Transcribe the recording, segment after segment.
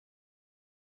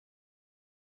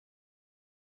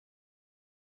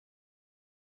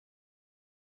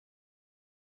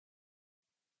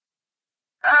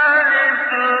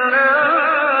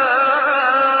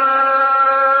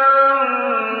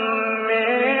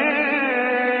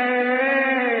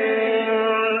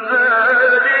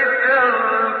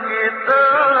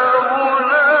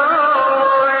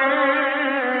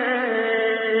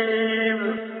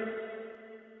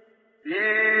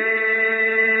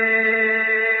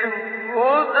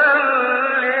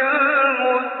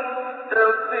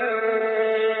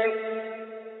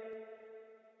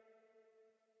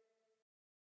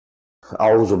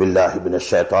أعوذ بالله من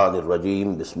الشيطان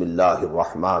الرجيم بسم الله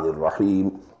الرحمن الرحيم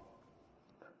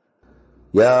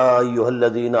يا أيها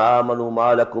الذين آمنوا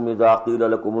ما لكم إذا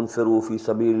قيل لكم انفروا في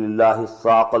سبيل الله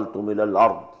اثاقلتم إلى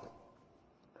الأرض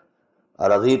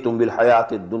أرضيتم بالحياة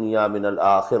الدنيا من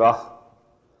الآخرة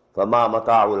فما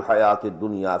متاع الحياة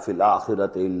الدنيا في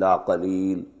الآخرة إلا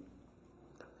قليل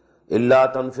إلا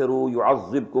تنفروا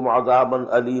يعذبكم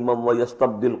عذابا أليما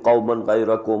ويستبدل قوما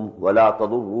غيركم ولا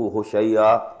تضروه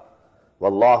شيئا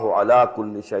والله على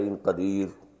كل شيء قدير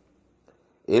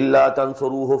إلا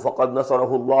تنصروه فقد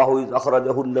نصره الله إذ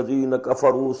أخرجه الذين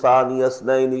كفروا ثاني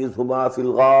اثنين إذ هما في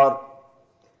الغار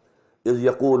إذ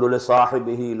يقول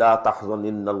لصاحبه لا تحزن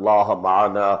إن الله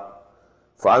معنا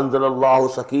فأنزل الله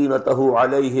سكينته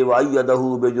عليه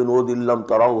وأيده بجنود لم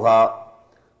تروها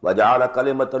وجعل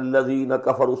كلمة الذين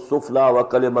كفروا السفلى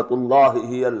وكلمة الله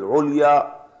هي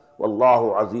العليا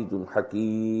والله عزيز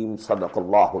حكيم صدق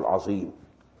الله العظيم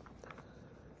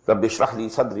رب اشرح لي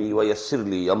صدري ويسر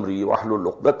لي أمري واحلل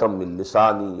عقدة من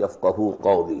لساني يفقهوا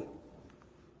قولي.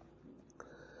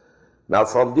 Now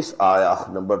from this ayah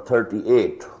number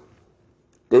 38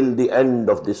 till the end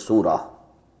of this surah,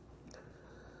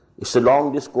 it's a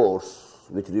long discourse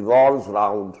which revolves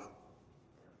around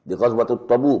the Ghazwat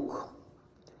At-Tabuk.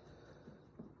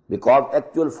 Because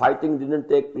actual fighting didn't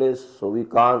take place, so we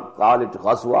can't call it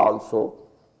Ghazwa also,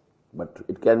 but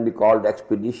it can be called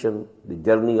expedition, the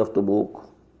journey of Tabuk.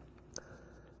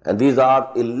 And these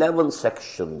are 11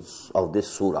 sections of this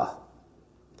surah.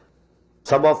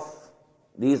 Some of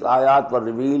these ayat were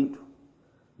revealed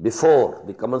before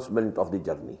the commencement of the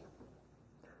journey.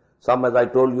 Some, as I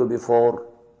told you before,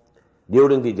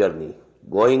 during the journey,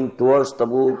 going towards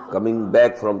Tabuk, coming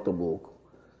back from Tabuk.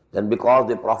 Then because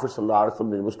the Prophet ﷺ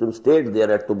and the Muslims stayed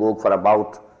there at Tabuk for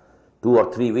about 2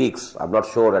 or 3 weeks, I'm not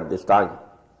sure at this time.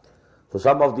 So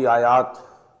some of the ayat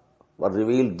were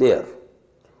revealed there.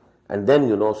 And then,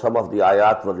 some of the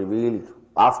ayat were revealed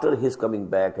after his coming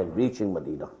back and reaching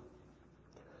Medina.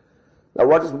 Now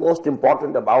what is most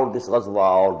important about this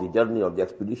Ghazwa or the journey or the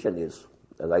expedition is,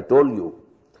 as I told you,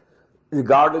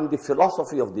 regarding the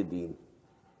philosophy of the deen.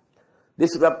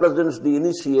 This represents the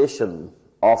initiation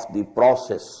of the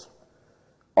process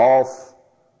of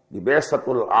the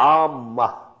Bi'satul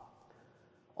Ammah,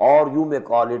 or you may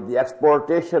call it the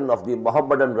exportation of the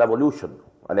Muhammadan revolution,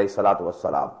 alayhi salatu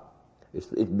wassalam.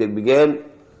 It began,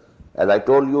 as I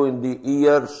told you, in the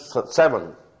year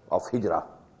 7 of Hijrah,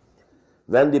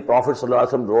 when the Prophet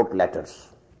ﷺ wrote letters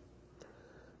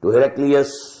to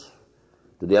Heraclius,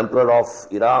 to the Emperor of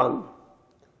Iran,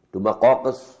 to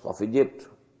Makawqis of Egypt,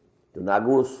 to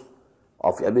Nagus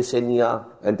of Abyssinia,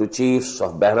 and to chiefs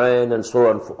of Bahrain, and so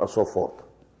on and so forth.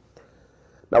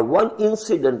 Now one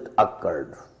incident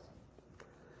occurred.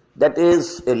 That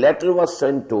is, a letter was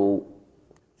sent to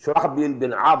Shurahbil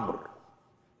bin Amr.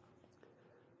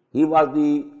 He was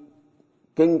the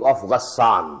king of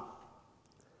Ghassan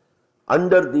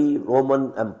under the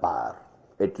Roman Empire,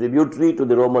 a tributary to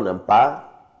the Roman Empire,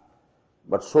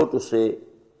 but so to say,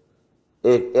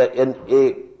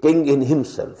 a king in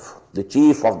himself, the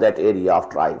chief of that area of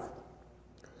tribe.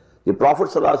 The Prophet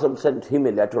ﷺ sent him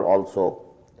a letter also,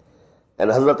 and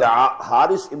Hazrat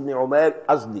Haris ibn Umayr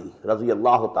Azdi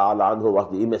radiyallahu ta'ala anhu was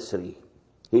the emissary.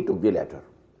 He took the letter.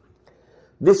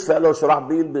 This fellow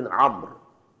Shurahbil bin Amr,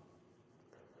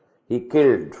 he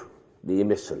killed the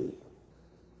emissary,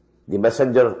 the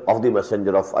messenger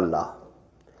of Allah,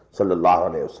 sallallahu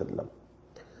alayhi wasallam.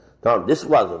 Now this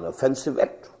was an offensive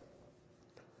act.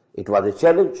 It was a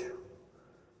challenge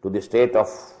to the state of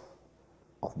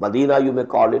Medina, you may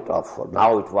call it,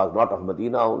 now it was not of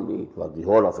Medina only, it was the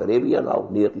whole of Arabia now,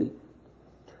 nearly.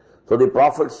 So the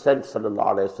Prophet sent, sallallahu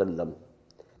alayhi wasallam,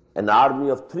 an army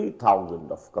of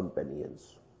 3,000 of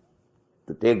companions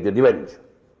to take the revenge.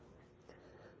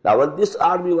 Now when this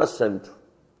army was sent,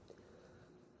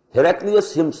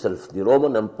 Heraclius himself, the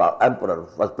Roman emperor,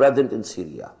 was present in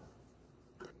Syria.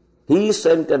 He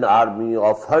sent an army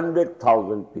of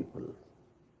 100,000 people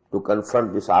to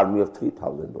confront this army of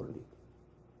 3,000 only.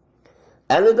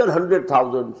 Another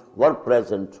 100,000 were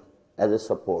present as a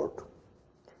support.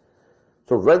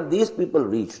 So when these people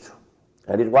reached,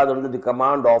 and it was under the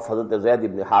command of Hazrat Zayd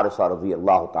ibn Harisa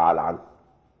radiyallahu ta'ala anhu,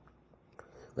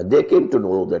 when they came to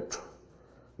know that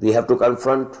we have to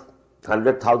confront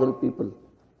 100,000 people,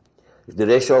 it's the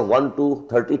ratio of 1 to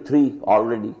 33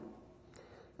 already,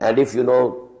 and if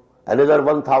another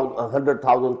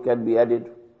 100,000 can be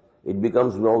added, it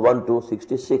becomes 1 to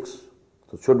 66.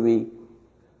 So should we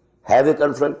have a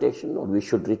confrontation or we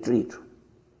should retreat?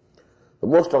 So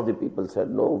most of the people said,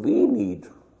 no, we need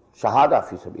shahada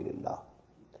fi sabilillah.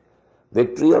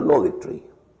 Victory or no victory,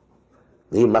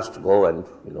 we must go and,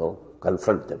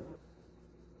 confront them.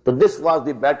 So this was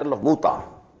the Battle of Muta,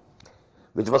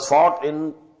 which was fought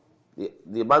in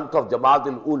the month of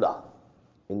Bayan-ul-Huda,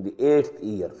 in the 8th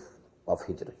year of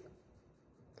Hijri.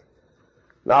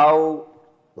 Now,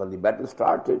 when the battle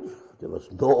started, there was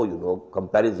no,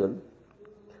 comparison.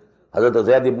 Hazrat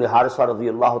Zayd ibn Harisa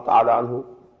radiyallahu ta'ala anhu,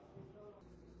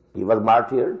 he was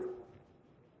martyred.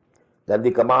 Then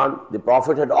the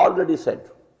Prophet had already said,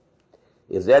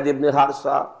 if Zayd ibn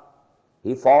Harisa,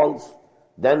 he falls,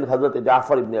 then Hazrat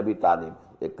Ja'far ibn Abi Talib,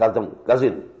 a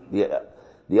cousin,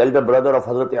 the elder brother of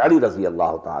Hazrat Ali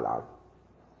radiyallahu ta'ala anhu,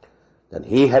 then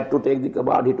he had to take the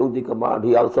command. He took the command.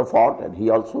 He also fought and he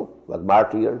also was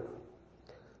martyred.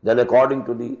 Then according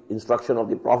to the instruction of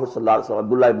the Prophet sallallahu alaihi wasallam,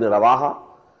 Abdullah ibn Rawaha,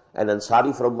 an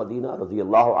Ansari from Medina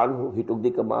radiyallahu anhu, he took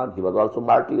the command. He was also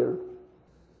martyred.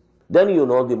 Then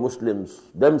the Muslims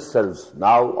themselves,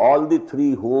 now all the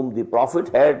three whom the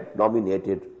Prophet had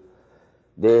nominated,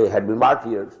 they had been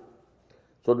martyred.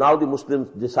 So now the Muslims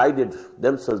decided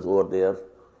themselves over there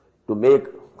to make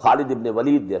Khalid ibn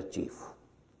Walid their chief.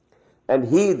 And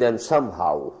he then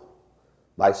somehow,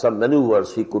 by some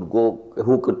maneuvers, he could go,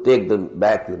 who could take them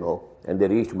back, and they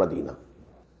reached Medina.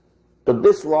 So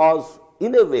this was,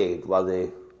 in a way, it was a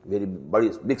very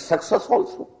big success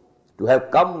also, to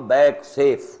have come back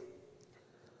safe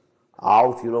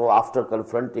out, after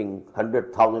confronting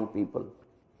 100,000 people.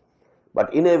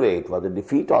 But in a way, it was a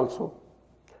defeat also.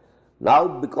 Now,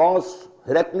 because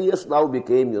Heraclius now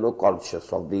became,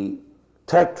 conscious of the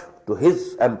threat to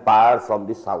his empire from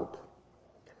the south.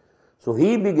 So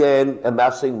he began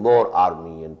amassing more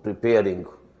army and preparing,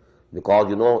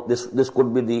 because, this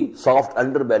could be the soft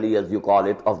underbelly, as you call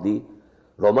it, of the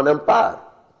Roman Empire.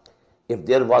 If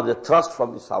there was a thrust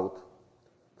from the south,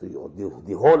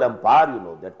 the whole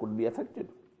empire, that could be affected.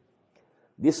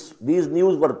 These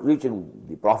news were reaching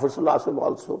the Prophet ﷺ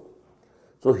also.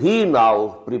 So he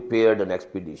now prepared an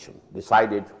expedition,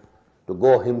 decided to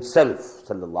go himself,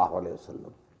 sallallahu alaihi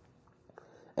wasallam.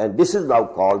 And this is now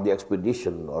called the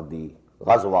expedition or the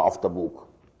Ghazwa of Tabuk.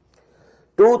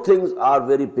 Two things are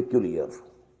very peculiar,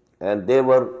 and they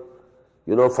were,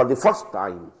 for the first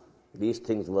time, these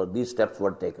steps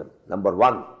were taken. Number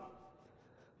one,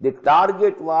 the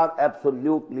target was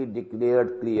absolutely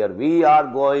declared clear. We are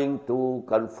going to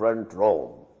confront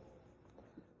Rome,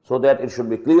 so that it should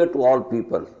be clear to all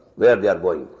people where they are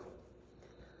going.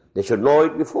 They should know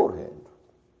it beforehand.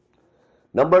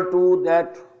 Number two,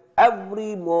 that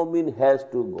every mu'min has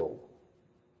to go.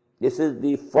 This is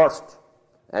the first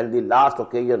and the last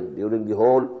occasion during the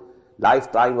whole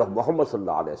lifetime of Muhammad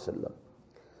sallallahu alaihi wasallam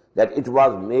that it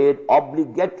was made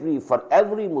obligatory for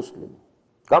every Muslim,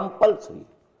 compulsory.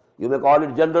 You may call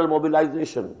it general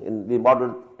mobilization in the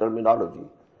modern terminology,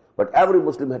 but every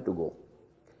Muslim had to go.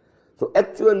 So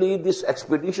actually this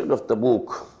expedition of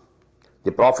Tabuk,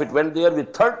 the Prophet went there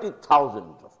with 30,000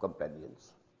 of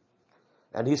companions,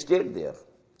 and he stayed there.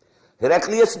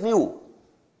 Heraclius knew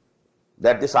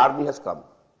that this army has come,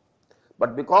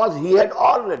 but because he had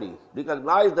already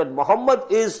recognized that Muhammad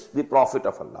is the Prophet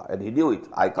of Allah, and he knew it,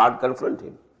 I can't confront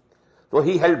him. So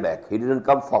he held back, he didn't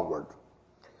come forward.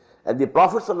 And the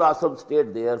Prophet ﷺ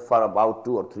stayed there for about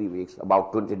 2 or 3 weeks,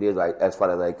 about 20 days as far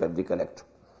as I can recollect.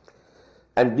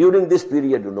 And during this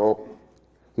period,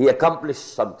 he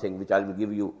accomplished something which I will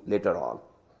give you later on.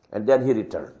 And then he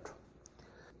returned.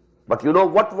 But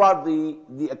what were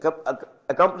the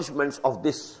accomplishments of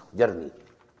this journey?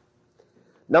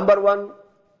 Number one,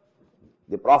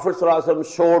 the Prophet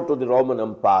ﷺ showed to the Roman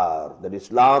Empire that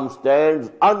Islam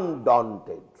stands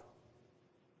undaunted,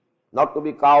 not to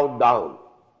be cowed down,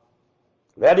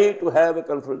 ready to have a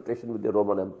confrontation with the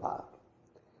Roman Empire.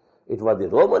 It was the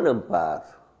Roman Empire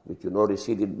which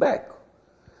receded back.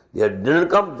 They didn't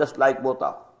come just like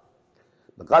Mu'tah.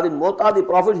 Because in Mu'tah the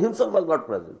Prophet himself was not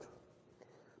present.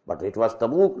 But it was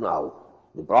Tabuk now.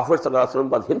 The Prophet ﷺ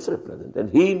was himself present, and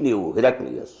he knew,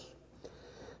 Heraclius,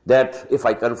 that if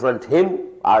I confront him,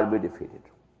 I'll be defeated.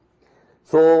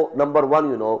 So, number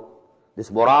one, this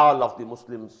morale of the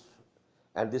Muslims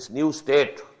and this new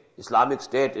state, Islamic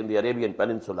state in the Arabian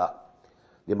Peninsula,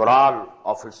 the morale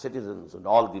of its citizens and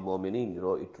all the mu'mineen,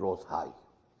 it rose high.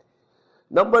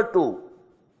 Number two,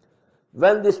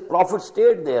 when this Prophet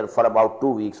stayed there for about 2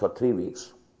 weeks or 3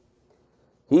 weeks,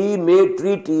 he made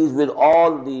treaties with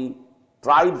all the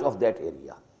tribes of that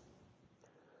area,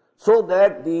 so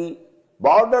that the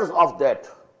borders of that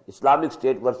Islamic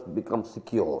state was become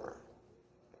secure.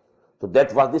 So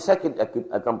that was the second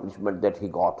accomplishment that he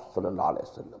got, sallallahu alaihi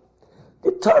wasallam.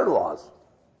 The third was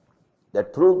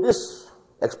that through this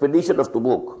expedition of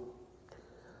Tabuk,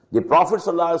 the Prophet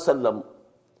sallallahu alaihi wasallam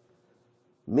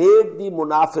made the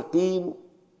munafiqeen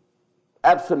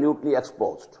absolutely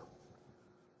exposed.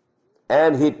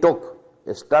 And he took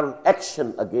a stern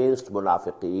action against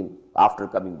munafiqeen after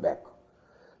coming back.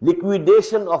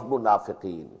 Liquidation of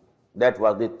munafiqeen. That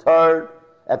was the third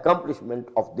accomplishment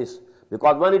of this.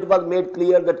 Because when it was made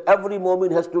clear that every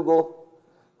moment has to go,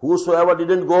 whosoever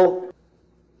didn't go,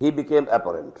 he became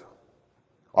apparent.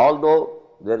 Although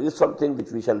there is something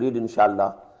which we shall read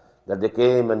inshallah, that they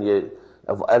came and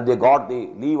they got the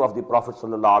leave of the Prophet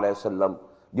ﷺ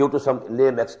due to some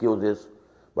lame excuses.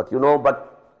 But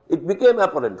it became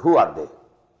apparent who are they.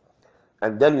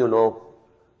 And then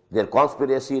their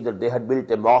conspiracy that they had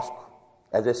built a mosque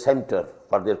as a center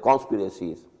for their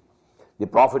conspiracies. The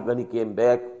Prophet, when he came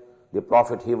back, the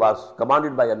Prophet, he was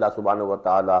commanded by Allah subhanahu wa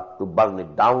ta'ala to burn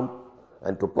it down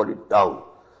and to pull it down.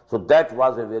 So that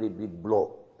was a very big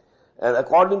blow. And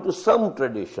according to some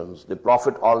traditions, the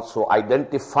Prophet also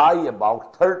identified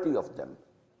about 30 of them.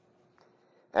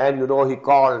 And he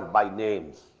called by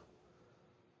names.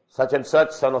 Such and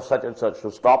such, son of such and such,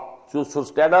 should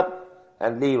stand up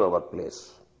and leave our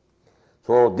place.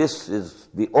 So this is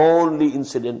the only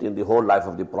incident in the whole life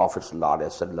of the Prophet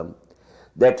ﷺ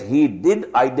that he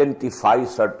did identify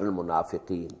certain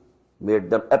munafiqeen, made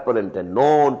them apparent and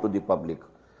known to the public,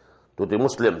 to the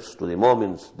Muslims, to the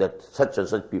Mu'mins, that such and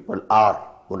such people are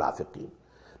munafiqeen.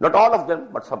 Not all of them,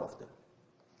 but some of them.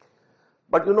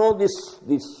 But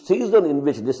this season in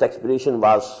which this expedition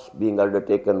was being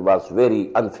undertaken was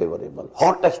very unfavorable.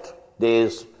 Hottest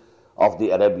days of the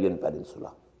Arabian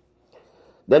Peninsula.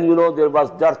 Then there was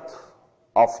dearth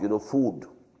of food.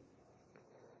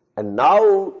 And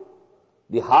now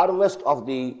the harvest of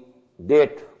the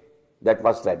date that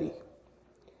was ready.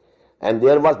 And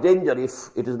there was danger if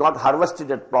it is not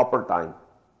harvested at proper time,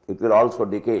 it will also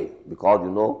decay, because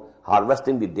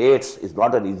harvesting the dates is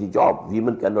not an easy job.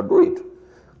 Women cannot do it.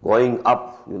 Going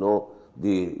up,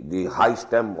 the high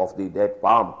stem of the date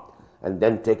palm and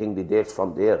then taking the dates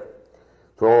from there.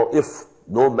 So if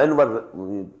no men were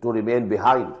to remain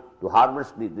behind to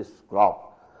harvest this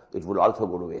crop, it would also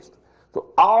go to waste. So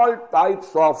all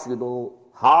types of,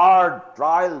 hard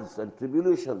trials and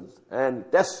tribulations and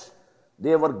tests,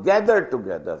 they were gathered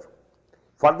together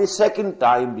for the second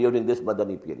time during this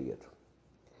Madani period.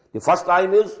 The first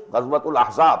time is Ghazwatul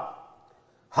Ahzab,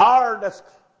 hardest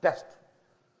test.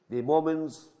 The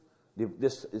moments,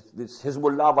 this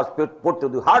Hizbullah was put to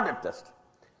the hardest test.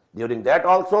 During that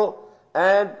also,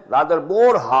 and rather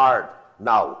more hard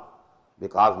now,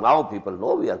 because now people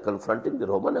know we are confronting the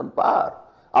Roman Empire.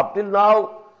 Up till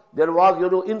now, there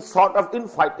was, sort of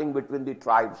infighting between the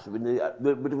tribes,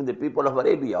 between the people of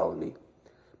Arabia only.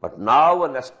 But now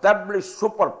an established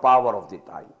superpower of the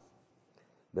time.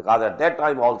 Because at that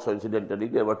time also, incidentally,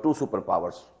 there were two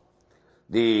superpowers.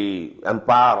 The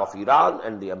Empire of Iran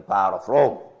and the Empire of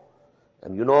Rome.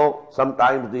 And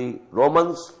sometimes the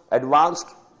Romans advanced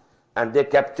and they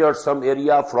captured some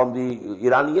area from the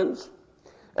Iranians.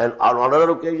 And on another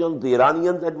occasion, the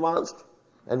Iranians advanced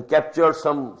and captured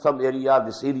some area,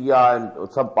 the Syria and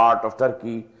some part of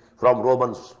Turkey from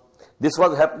Romans. This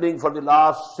was happening for the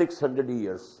last 600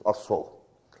 years or so.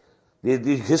 The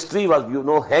history was,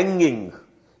 hanging.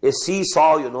 A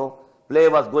seesaw, play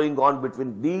was going on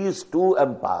between these two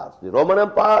empires. The Roman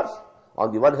empires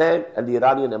on the one hand and the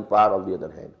Iranian empire on the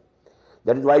other hand.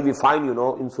 That is why we find,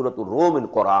 in Surah Rum in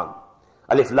Quran,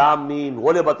 Alif Lam Mim,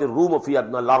 Ghulibatir Rum fi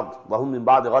adna al-ard, wa hum min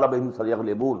ba'di ghalabihim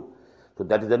sayaghlibun. So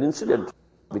that is an incident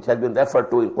which has been referred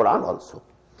to in Quran also.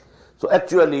 So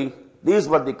actually, these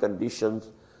were the conditions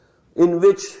in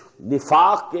which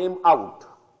nifaq came out.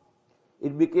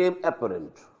 It became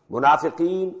apparent.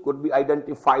 Munafiqeen could be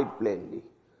identified plainly.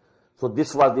 So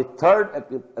this was the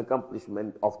third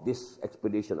accomplishment of this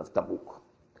expedition of Tabuk.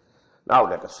 Now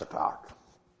let us start.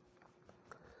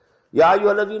 Ya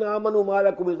ayyuhalladhina amanu ma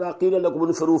lakum idha qila lakum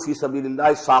unfiru fi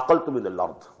sabilillahi saqaltum min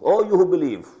al-ard. Oh, you who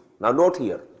believe. Now note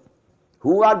here,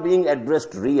 who are being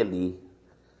addressed really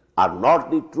are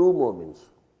not the true mu'mins.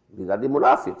 These are the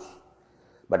munafiqs.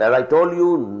 But as I told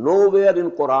you, nowhere in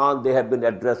Quran they have been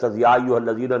addressed as Ya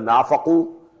ayyuhalladhina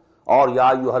nafaqu or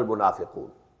Ya ayyuhal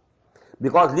munafiqun.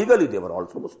 Because legally they were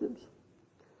also Muslims.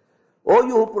 Oh,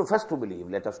 you who profess to believe,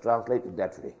 let us translate it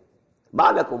that way.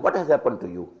 Ma lakum, what has happened to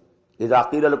you?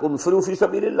 Idha qila lakum unfiru fi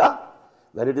sabilillah.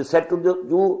 When it is said to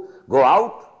you, go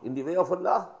out in the way of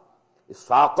Allah.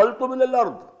 Saqaltum min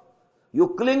al-ard. You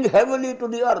cling heavily to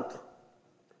the earth.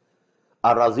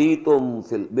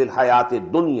 Arazitum bil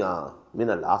hayati dunya min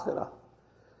al-akhirah.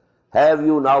 Have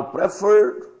you now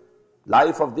preferred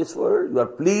life of this world? You are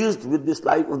pleased with this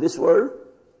life of this world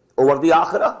over the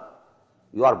akhirah?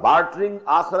 You are bartering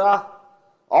akhirah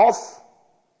off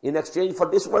in exchange for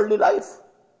this worldly life?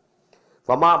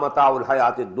 Fama mata'ul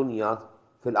hayati dunya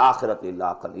fil akhirati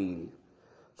illa qaleel.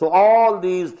 So all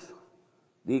these,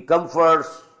 the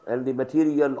comforts and the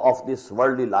material of this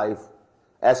worldly life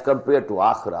as compared to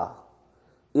akhirah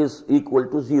is equal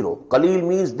to zero. Qaleel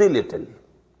means the little,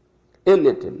 a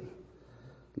little,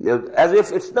 as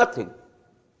if it's nothing.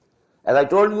 As I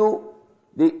told you,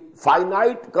 the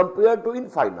finite compared to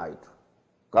infinite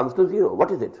comes to zero.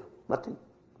 What is it? Nothing.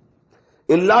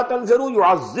 إِلَّا تَنْفِرُوا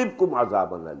يُعَذِّبْكُمْ عَذَابًا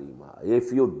أَلِيمًا.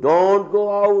 If you don't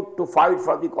go out to fight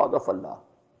for the cause of Allah,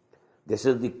 this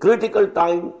is the critical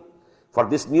time for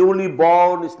this newly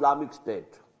born Islamic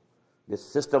state. This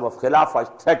system of Khilafah is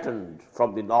threatened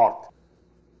from the north,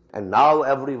 and now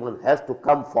everyone has to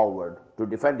come forward to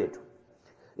defend it.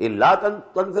 إِلَّا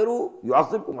تَنْفِرُوا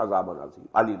يُعَذِّبْكُمْ عَذَابًا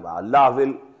أَلِيمًا. Allah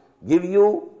will give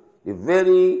you a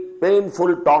very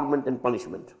painful torment and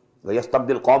punishment.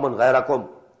 وَيَسْتَبْدِلْ قَوْمًا غَيْرَكُمْ.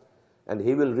 And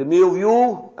He will remove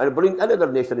you and bring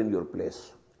another nation in your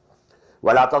place.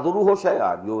 وَلَا تَضُرُّهُ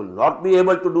شَيْئًا. You will not be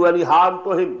able to do any harm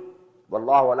to him.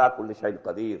 وَاللَّهُ عَلَى كُلِّ شَيْءٍ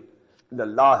قَدِيرٌ. And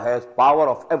Allah has power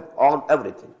on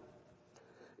everything.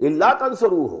 إِلَّا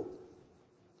تَنْصُرُوهُ.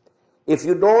 If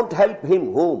you don't help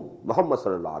him, whom? Muhammad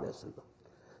sallallahu alayhi wa sallam.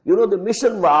 You know, the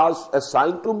mission was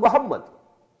assigned to Muhammad.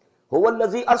 هُوَ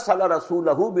الَّذِي أَرْسَلَ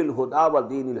رَسُولَهُ بِالْهُدَى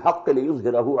وَالدِّينِ الْحَقِّ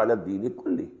لِيُظْهِرَهُ عَلَى الدِّينِ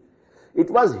كُلِّهِ. It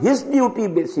was his duty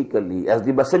basically as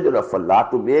the messenger of Allah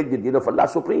to make the deen of Allah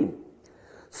supreme.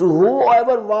 So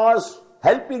whoever was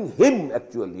helping him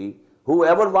actually,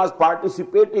 whoever was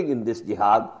participating in this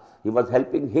jihad, he was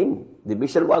helping him. The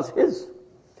mission was his.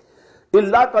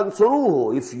 إِلَّا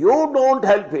تَنْصُرُوهُ. If you don't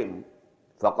help him,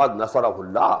 فَقَدْ نَصَرَهُ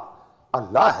اللَّهُ.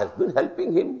 Allah has been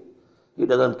helping him. He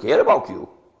doesn't care about you.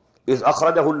 إِذْ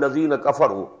أَخْرَجَهُ الَّذِينَ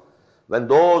كَفَرُوا. When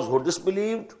those who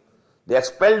disbelieved, they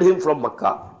expelled him from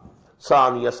Makkah.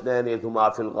 ثَانِيَ اثْنَيْنِ إِذْ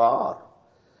هُمَا فِي الْغَارِ.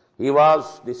 He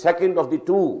was the second of the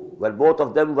two, where both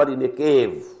of them were in a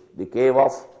cave, the cave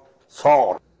of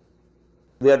Saur,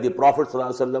 where the Prophet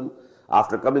ﷺ,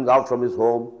 after coming out from his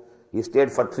home, he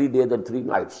stayed for 3 days and 3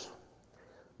 nights.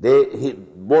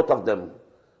 Both of them,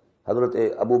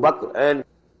 Hazrat Abu Bakr and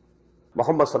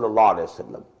Muhammad sallallahu alayhi wa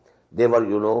sallam, they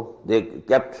were, they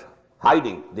kept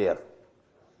hiding there.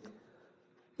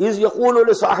 إِذْ يَقُولُ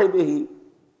لِصَاحِبِهِ.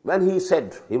 When he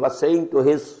said, he was saying to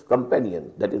his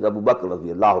companion, that is Abu Bakr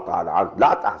radiyallahu ta'ala,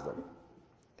 لَا تَحْزَنْ.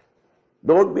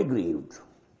 Don't be grieved.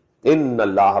 إِنَّ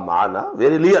اللَّهَ مَعَنَا.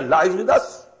 Verily Allah is with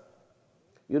us.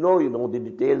 You know the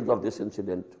details of this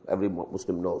incident, every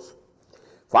Muslim knows.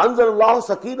 فَأَنزَلَ اللَّهُ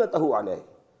سَكِينَتَهُ عَلَيْهِ.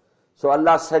 So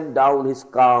Allah sent down His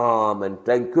calm and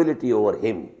tranquility over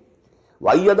him.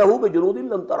 وَأَيَّدَهُ بِجُنُودٍ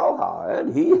لَمْ تَرَوْهَا.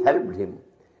 And He helped him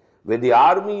with the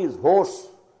armies, hosts,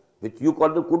 which you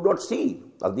could not see,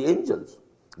 of the angels.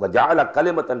 وَجَعَلَ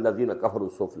كَلِمَةَ الَّذِينَ كَفَرُوا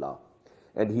السُّفْلَى.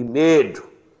 And He made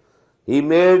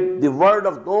the word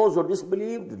of those who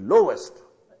disbelieved lowest.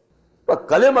 But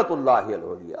كَلِمَةُ اللَّهِ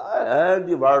الْعُلْيَا. And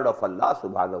the word of Allah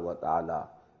subhanahu wa ta'ala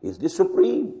is the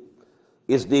supreme,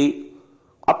 is the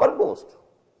uppermost.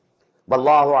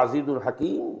 وَاللَّهُ عَزِيزٌ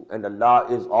حَكِيمٌ. And Allah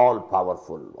is all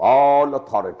powerful, all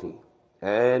authority,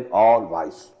 and all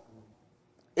wise.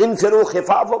 انفروا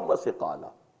خفافا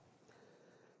وثقالا.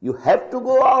 You have to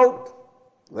go out,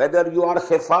 whether you are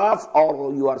khifaf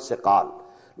or you are siqal.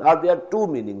 Now there are 2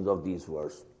 meanings of these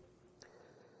words.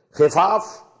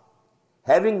 Khifaf,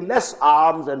 having less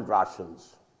arms and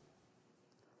rations.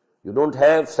 You don't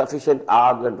have sufficient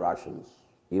arms and rations.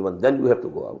 Even then you have to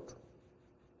go out.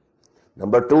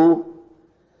 Number 2,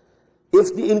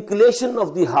 if the inclination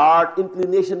of the heart,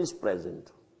 inclination is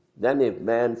present, then a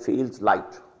man feels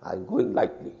light. I am going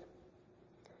lightly.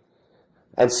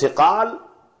 And siqal,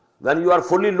 when you are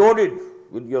fully loaded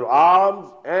with your arms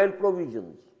and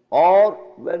provisions, or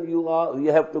when you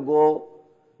have to go,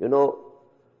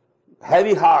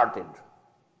 heavy-hearted.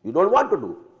 You don't want to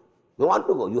do. You want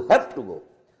to go. You have to go.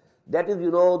 That is,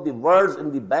 the words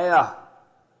in the bayah.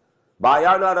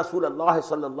 Bayana Rasulullah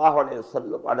sallallahu alayhi wa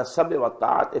sallam ala sab'i wa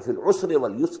ta'ati fil usri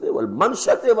wal yusri wal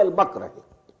manshati wal makrahi.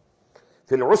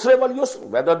 Fil usri wal yusri,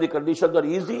 whether the conditions are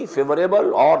easy,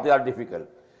 favorable, or they are difficult.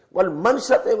 Wal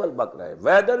manshati wal makrahi,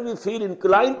 whether we feel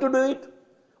inclined to do it,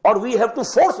 or we have to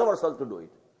force ourselves to do it.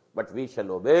 But we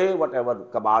shall obey whatever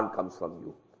command comes from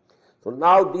you. So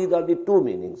now these are the 2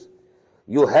 meanings.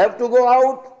 You have to go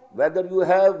out, whether you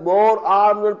have more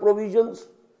arms and provisions,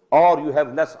 or you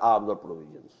have less arms or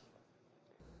provisions.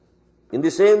 In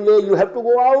the same way, you have to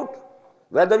go out,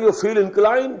 whether you feel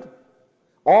inclined,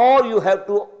 or you have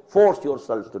to force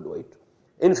yourselves to do it.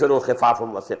 انفروا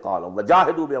خفافا وثقالا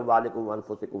وجاهدوا بأموالكم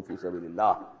وأنفسكم في سبيل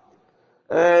الله.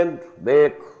 And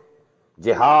make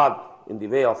jihad in the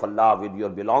way of Allah with your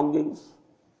belongings,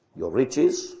 your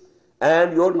riches,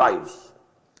 and your lives.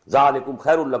 ذَلِكُمْ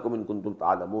خَيْرٌ لَكُمْ إِن كُنتُمْ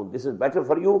تَعْلَمُونَ. This is better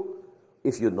for you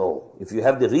if you know, if you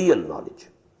have the real knowledge.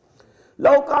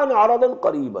 لَوْ كَانَ عَرَضًا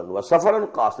قَرِيبًا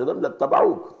وَسَفَرًا قَاصِدًا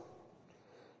لَاتَّبَعُوكَ.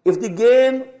 If the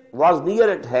gain was near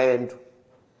at hand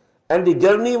and the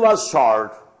journey was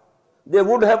short, they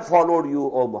would have followed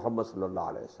you, O Muhammad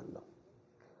sallallahu alaihi wasallam.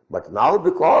 But now,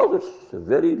 because it's a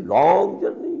very long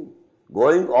journey,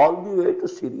 going all the way to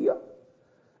Syria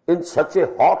in such a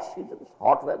hot season,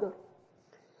 hot weather,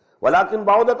 وَلَكِنْ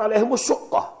بَعُدَتْ عَلَيْهِمُ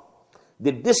الشُّقَّةُ.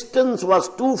 The distance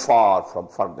was too far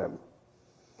for them.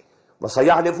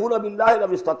 وَسَيَحْلِفُونَ بِاللَّهِ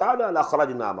لَوِ اسْتَطَعْنَا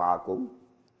لَخَرَجْنَا مَعَكُمْ.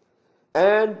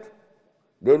 And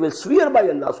they will swear by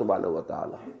Allah subhanahu wa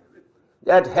ta'ala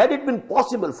that had it been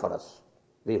possible for us,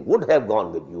 we would have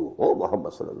gone with you, O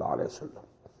Muhammad sallallahu alayhi wa sallam.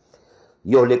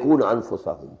 يُهْلِكُونَ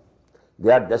أَنفُسَهُمْ.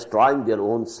 They are destroying their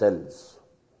own selves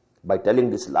by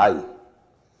telling this lie.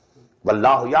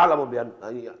 وَاللَّهُ يَعْلَمُ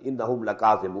بِأَنَّهُمْ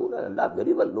لَكَاذِبُونَ. And Allah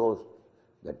very well knows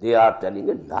that they are telling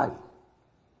a lie.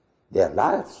 They are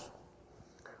liars.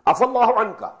 عَفَى اللَّهُ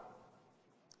عَنْكَ.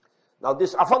 Now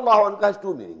this عَفَى اللَّهُ عَنْكَ has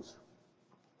two meanings.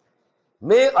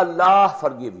 May Allah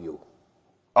forgive you,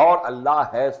 or Allah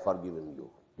has forgiven you.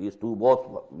 These two both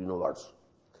words.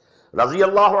 رَضِيَ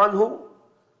اللَّهُ عَنْهُمْ.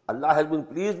 Allah has been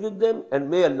pleased with them, and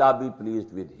may Allah be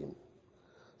pleased with him.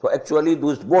 So actually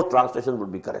those both translations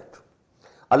would be correct.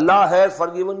 Allah has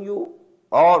forgiven you,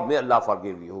 or may Allah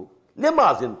forgive you.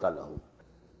 لِمَا زِنْتَ لَهُمْ.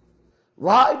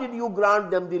 Why did you grant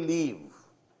them the leave?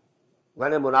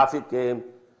 When a munafiq came,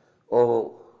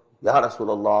 oh, Ya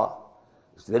Rasulullah,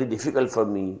 it's very difficult for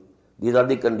me. These are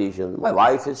the conditions. My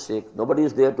wife is sick. Nobody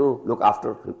is there to look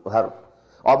after her.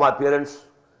 Or my parents,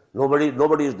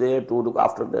 nobody is there to look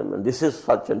after them. And this is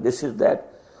such and this is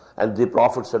that. And the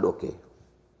Prophet said, okay,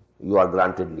 you are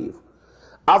granted leave.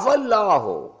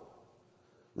 Afallahu.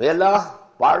 May Allah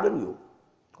pardon you.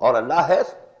 Or Allah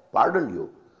has pardoned you.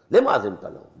 Lima zinta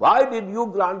lahum. Why did you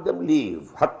grant them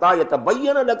leave? Hatta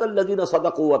yatabayyana laka alladhina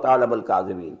sadaqu wa ta'lamu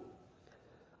al-kadhibin.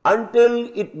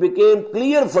 Until it became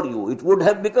clear for you, it would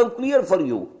have become clear for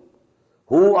you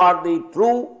who are the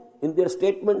true in their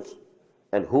statements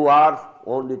and who are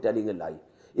only telling a lie.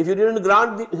 If you didn't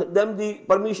grant them the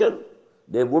permission,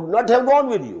 they would not have gone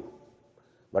with you.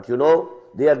 But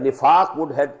their nifaq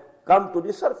would have come to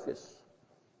the surface,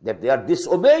 that they are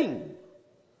disobeying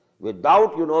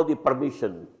without, the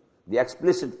permission, the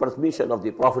explicit permission of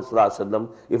the Prophet ﷺ.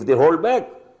 If they hold back,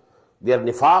 their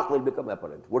nifaq will become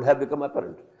apparent, would have become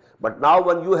apparent. But now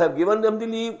when you have given them the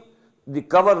leave, the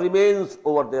cover remains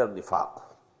over their nifaq.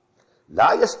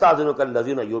 لَا يَسْتَأْذِنُكَ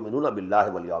الَّذِينَ يُؤْمِنُونَ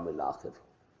بِاللَّهِ وَالْيَوْمِ الْآخِرِ.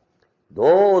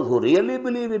 Those who really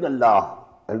believe in Allah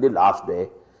and the last day,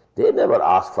 they never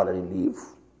ask for any leave.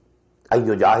 أَن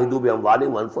يُجَاهِدُوا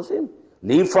بِأَمْوَالِهِمْ وَأَنفُسِهِمْ.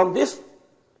 Leave from this,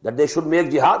 that they should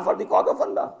make jihad for the cause of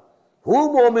Allah.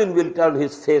 Who mu'min will turn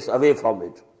his face away from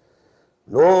it?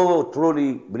 No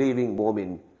truly believing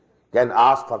mu'min can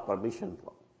ask for permission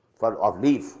of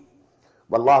leave.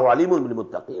 Wallahu alimun bil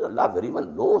muttaqin. Allah very well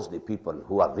knows the people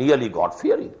who are really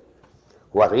God-fearing,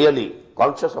 who are really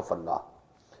conscious of Allah.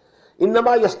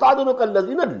 Innama yastadunuka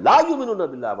alladhina la yu'minuna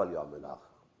billahi wal yawmil akhir.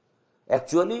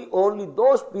 Actually, only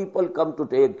those people come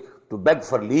to beg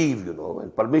for leave,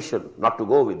 and permission not to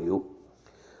go with you,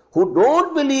 who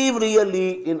don't believe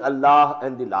really in Allah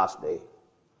and the last day.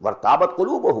 Wartabat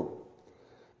qulubuhum.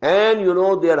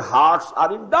 And their hearts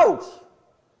are in doubts.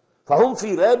 Fahum fi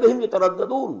raybihim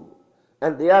yataraddadun.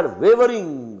 And they are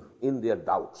wavering in their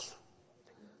doubts.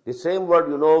 The same word,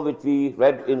 which we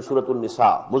read in Surah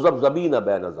An-Nisa, muzabzabina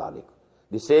bayna zalik.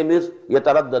 The same is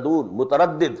yataraddadun,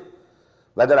 mutaraddid.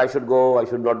 Whether I should go, I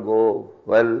should not go.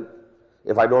 Well,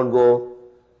 if I don't go,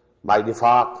 my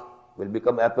nifaq will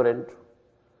become apparent.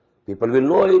 People will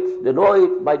know it. They know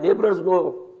it. My neighbors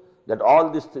know that all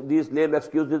these lame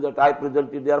excuses that I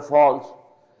presented, they are false.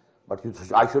 But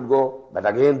I should go. But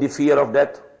again, the fear of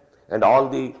death and all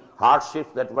the hardships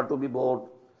that were to be borne,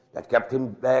 that kept him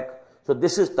back. So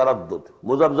this is taraddud.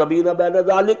 Muzabzabina bayna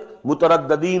zalik,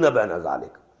 mutaraddadina bayna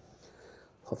zalik.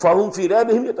 Fahum fi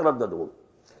raybihim yataraddadun.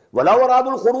 Walaw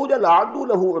aradul khuruja la'addu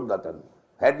lahu uddatan.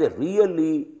 Had they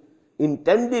really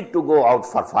intended to go out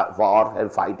for war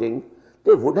and fighting,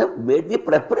 they would have made the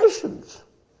preparations.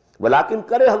 Walakin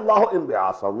kariha Allahu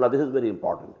inbi'asahum. Now this is very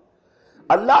important.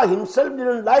 Allah himself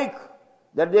didn't like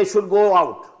that they should go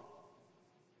out.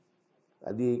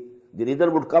 And the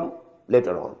reason would come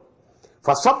later on.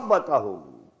 فَصَبَّتَهُمْ.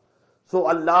 So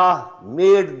Allah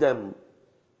made them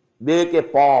make a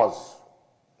pause.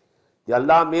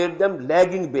 Allah made them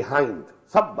lagging behind.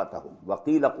 صَبَّتَهُمْ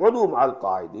وَقِيلَ قُعُدُوا مَعَ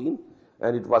الْقَاعِدِينَ.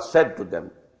 And it was said to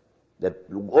them that,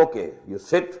 okay, you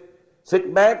sit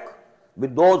back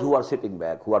with those who are sitting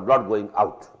back, who are not going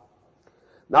out.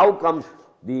 Now comes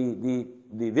the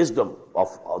wisdom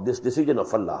of this decision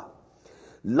of Allah.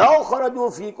 لَوْ خَرَجُوا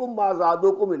فِيكُمْ مَا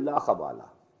زَادُوكُمْ إِلَّا خَبَالًا.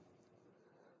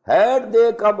 Had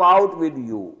they come out with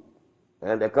you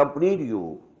and accompanied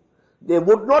you, they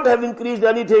would not have increased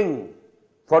anything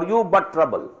for you but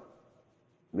trouble.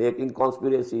 Making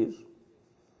conspiracies,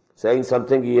 saying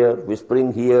something here,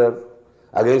 whispering here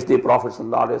against the Prophet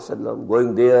ﷺ,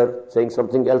 going there, saying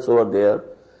something else over there.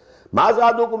 مَا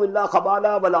زَادُوكُمْ إِلَّا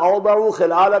خَبَالًا وَلَأَوْضَعُوا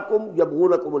خِلَالَكُمْ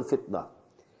يَبْغُونَكُمُ الْفِتْنَةَ.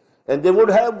 And they would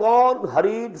have gone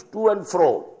hurried to and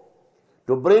fro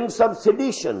to bring some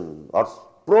sedition or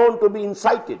prone to be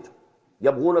incited.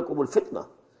 يَبْغُونَكُمُ الْفِتْنَةَ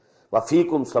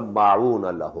وَفِيكُمْ سَمَّاعُونَ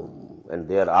لَهُمْ. And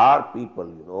there are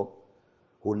people,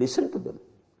 who listen to them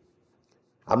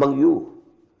among you.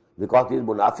 Because these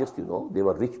munafiqs, they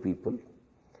were rich people,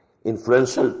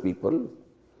 influential people.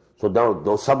 So now,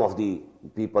 though some of the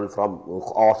people from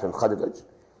Aus and Khazraj,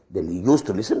 they used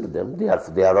to listen to them. They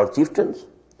are our chieftains.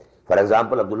 For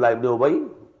example, Abdullah ibn Ubay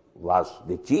was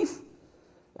the chief,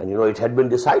 and it had been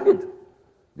decided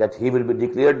that he will be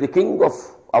declared the king of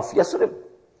Yasrib.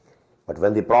 But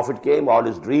when the Prophet came, all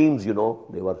his dreams, they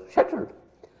were shattered.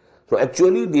 So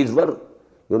actually these were,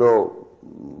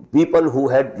 people who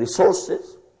had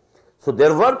resources. So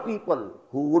there were people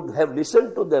who would have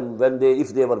listened to them if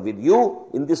they were with you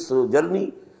in this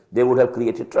journey, they would have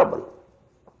created trouble.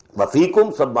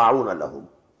 وَفِيكُمْ سَمَّاعُونَ لَهُمْ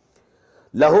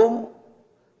لَهُمْ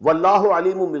وَاللَّهُ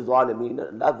عَلِيمٌ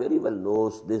بِالظَّالِمِينَ. Allah very well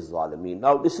knows this zalimeen.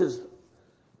 Now this is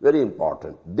very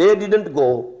important. They didn't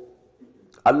go.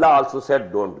 Allah also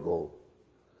said don't go.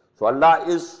 So Allah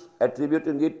is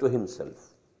attributing it to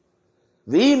Himself.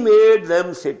 We made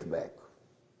them sit back.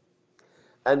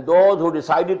 And those who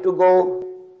decided to go,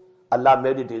 Allah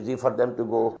made it easy for them to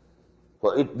go.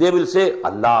 So they will say,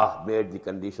 Allah made the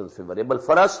conditions favorable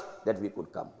for us that we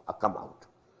could come out.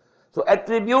 So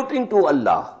attributing to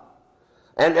Allah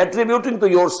and attributing to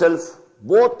yourself,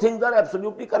 both things are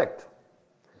absolutely correct.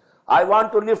 I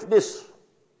want to lift this.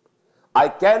 I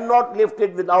cannot lift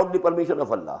it without the permission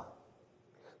of Allah.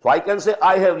 So I can say,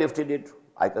 I have lifted it.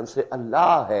 I can say,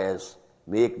 Allah has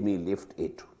made me lift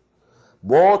it.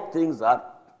 Both things are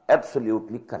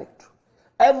absolutely correct.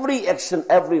 Every action,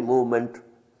 every movement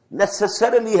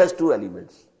necessarily has two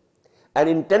elements. An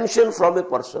intention from a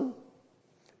person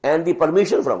and the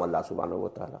permission from Allah subhanahu wa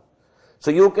ta'ala.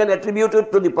 So you can attribute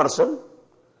it to the person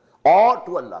or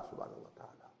to Allah subhanahu wa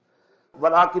ta'ala.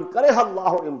 وَلَكِنْ كَرِهَ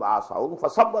اللَّهُ إِنْبَعَثَهُمْ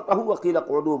فَصَبَّتَهُمْ وَقِيلَ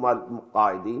قُعُدُوا مَعَ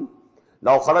الْقَاعِدِينَ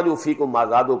لَوْ خَرَجُوا فِيكُمْ مَا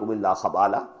زَادُوكُمْ إِلَّا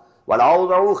خَبَالًا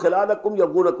وَلَأَوْضَعُوا خِلَالَكُمْ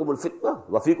يَبْغُونَكُمُ الْفِتْنَةَ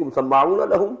وَفِيكُمْ سَمَّاعُونَ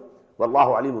لَهُمْ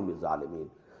وَاللَّهُ عَلِيمٌ بِالظَّالِمِينَ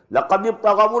لَقَدِ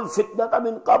ابْتَغَوُا الْفِتْنَةَ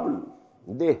مِنْ قَبْلِ.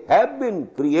 They have been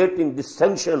creating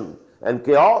dissension and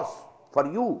chaos for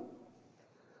you.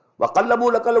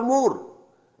 وَقَلَّبُوا لَكَ الْأُمُورَ.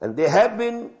 And they have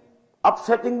been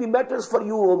upsetting the matters for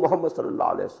you, O Muhammad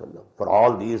sallallahu alayhi wa sallam. For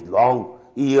all these long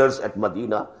years at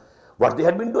Medina, what they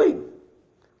had been doing.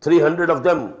 300 of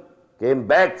them came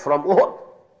back from Uhud.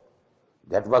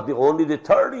 That was only the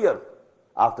third year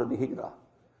after the Hijrah.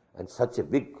 And such a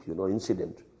big,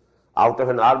 incident. Out of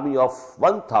an army of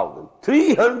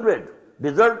 1,300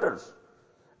 deserters.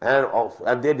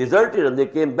 And they deserted and they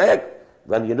came back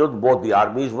when, both the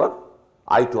armies were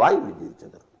eye to eye with each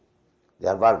other.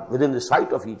 They were within the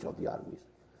sight of each of the armies.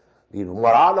 The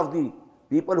morale of the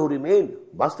people who remained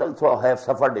must also have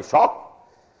suffered a shock.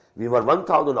 We were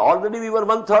 1,000. Already we were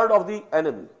 1/3 of the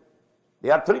enemy. They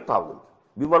are 3,000.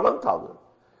 We were 1,000.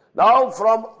 Now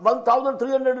from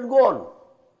 1,300 and go on.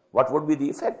 What would be the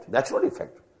effect? Natural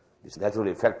effect. This natural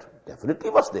effect definitely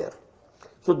was there.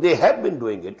 So they have been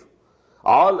doing it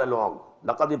all along.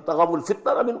 لَقَدْ ابْتَغَوُا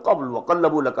الْفِتْنَةَ مِنْ قَبْلُ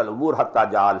وَقَلَّبُوا لَكَ الْأُمُورَ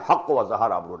حَتَّى جَاءَ الْحَقُّ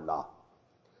وَظَهَرَ أَمْرُ اللَّهِ.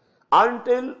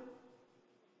 Until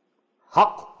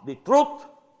haqq, the truth,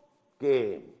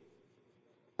 came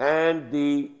and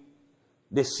the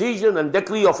decision and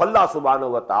decree of Allah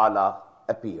subhanahu wa ta'ala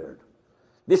appeared.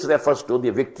 This refers to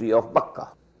the victory of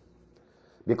Makkah.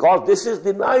 Because this is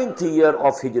the 9th year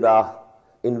of Hijrah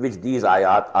in which these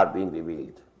ayat are being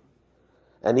revealed.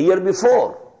 And a year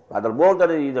before, rather more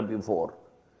than a year before,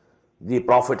 the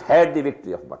Prophet had the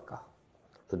victory of Makkah.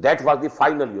 So that was the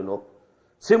final,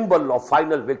 symbol of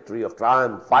final victory of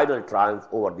triumph, final triumph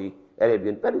over the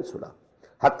Arabian Peninsula.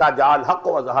 Hatta ja'al haqq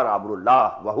wa zahara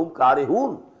amrullah wa hum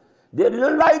karihun. They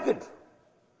didn't like it.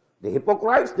 The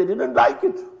hypocrites, they didn't like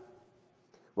it.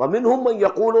 Wa minhum man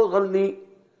yaqulu dhalli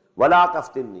wa la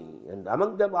taftinni. And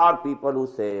among them are people who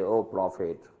say, "Oh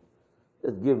Prophet,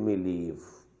 just give me leave.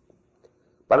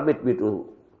 Permit me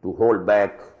to hold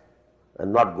back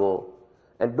and not go.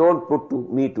 And don't put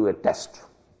me to a test.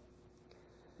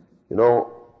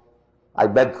 I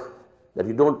beg that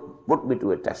you don't put me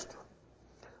to a test."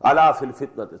 Ala fil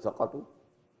fitnati saqatu.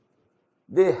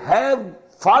 They have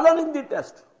fallen in the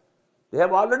test. They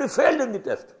have already failed in the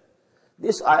test.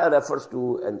 This ayah refers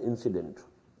to an incident.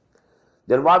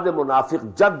 There was a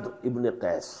munafiq, Jadd ibn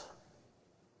Qais.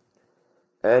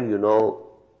 And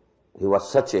he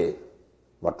was such a,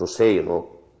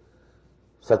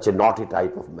 such a naughty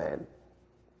type of man.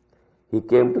 He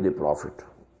came to the Prophet.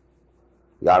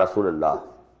 Ya Rasulullah,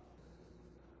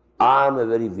 I am a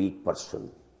very weak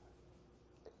person.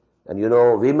 And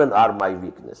women are my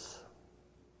weakness.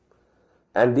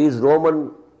 And these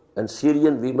Roman and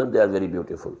Syrian women, they are very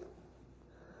beautiful.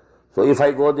 So if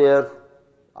I go there,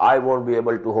 I won't be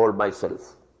able to hold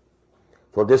myself.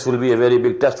 So this will be a very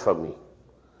big test for me.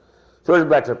 So it's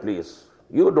better, please,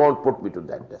 you don't put me to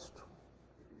that test.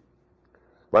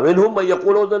 وَمِنْهُمْ مَنْ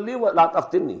يَقُولُ ذَلِّي وَلَا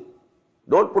تَفْتِنِّي.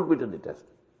 Don't put me to the test.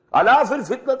 أَلَا فِي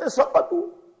الْفِتْنَةِ سَقَطُوا.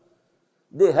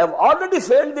 They have already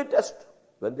failed the test.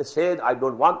 When they said, I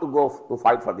don't want to go to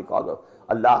fight for the cause of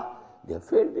Allah, they have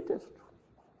failed the test.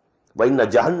 وَإِنَّ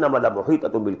جَهَنَّمَ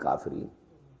لَمُحِيطَةٌ بِالْكَافِرِينَ.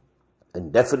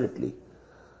 And definitely,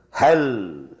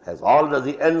 hell has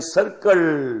already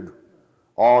encircled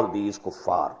all these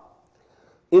kuffar.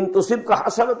 In tusibka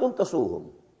hasanatun tasuhum.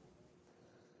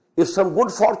 If some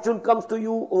good fortune comes to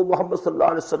you, O Muhammad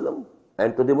sallallahu alaihi wasallam,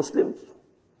 and to the Muslims,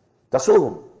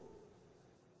 tasuhum,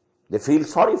 they feel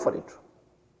sorry for it.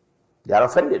 They are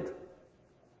offended.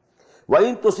 Wa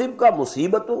in tusibka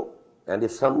musibatu, and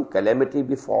if some calamity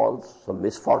befalls, some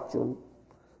misfortune,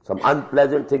 some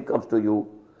unpleasant thing comes to you,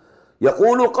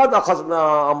 yaqulu qad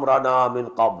akhazna amrana min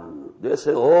qabl. They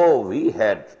say, oh, we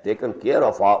had taken care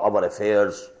of our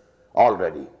affairs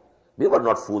already. We were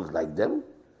not fools like them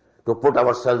to put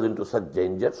ourselves into such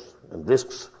dangers and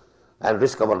risks and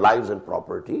risk our lives and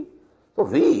property. So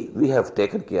we have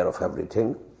taken care of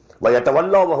everything.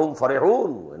 وَيَتَوَلَّوْا وَهُمْ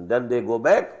فَرِحُونَ. And then they go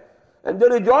back and they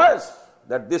rejoice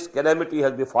that this calamity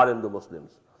has befallen the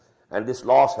Muslims and this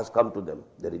loss has come to them.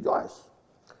 They rejoice.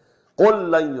 قُلْ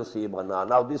لَنْ يُصِيبَنَا.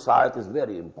 Now this ayat is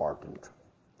very important.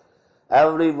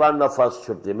 Every one of us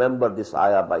should remember this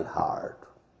ayah by heart.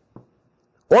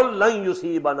 قُلْ لَنْ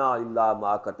يُصِيبَنَا إِلَّا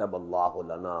مَا كَتَبَ اللَّهُ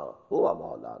لَنَا هُوَ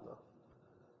مَوْلَانَا.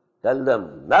 Tell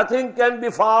them, nothing can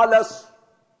befall us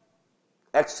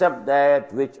except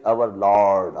that which our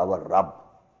Lord, our Rabb,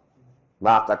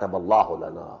 مَا كَتَبَ اللَّهُ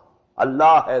لَنَا.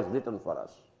 Allah has written for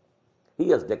us. He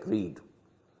has decreed.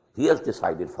 He has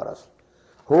decided for us.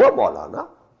 هُوَ مَوْلَانَا.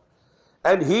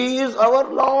 And He is our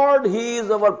Lord, He is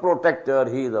our protector,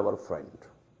 He is our friend.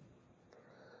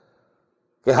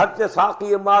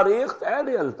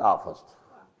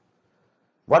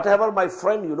 Whatever my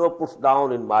friend, puts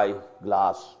down in my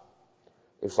glass,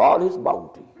 it's all his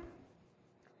bounty.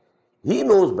 He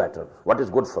knows better what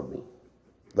is good for me.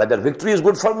 Whether victory is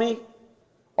good for me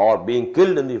or being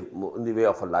killed in the way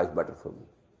of Allah is better for me.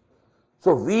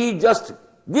 So we just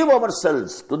give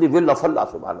ourselves to the will of Allah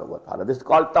subhanahu wa ta'ala. This is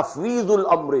called tafweezul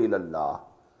amri ilallah.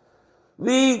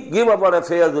 We give our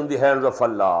affairs in the hands of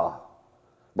Allah.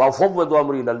 وَفَوَّضُ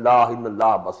أَمْرِي إِلَى اللَّهِ إِنَّ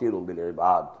اللَّهَ بَصِيرٌ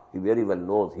بِالْعِبَادِ. He very well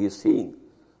knows, he is seeing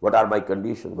what are my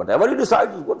conditions. Whatever he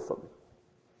decides is good for me.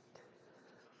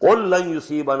 قُلْ لَنْ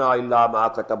يُصِيبَنَا إِلَّا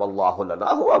مَا كَتَبَ اللَّهُ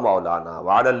لَنَا هُوَ مَوْلَانَا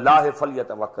وَعَلَى اللَّهِ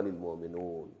فَلْيَتَوَكَّلِ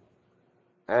الْمُؤْمِنُونَ.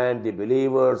 And the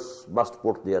believers must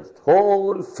put their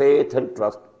whole faith and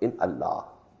trust in Allah.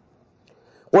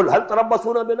 قُلْ هَلْ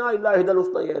تَرَبَّصُونَ بِنَا إِلَّا إِحْدَى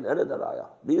الْحُسْنَيَيْنِ. Another ayah.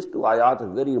 These two ayat are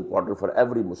very important for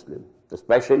every Muslim,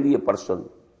 especially a person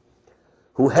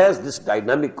who has this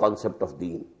dynamic concept of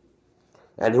deen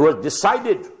and who has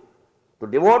decided to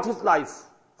devote his life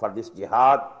for this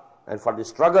jihad and for this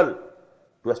struggle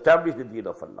to establish the deen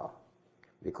of Allah.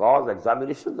 Because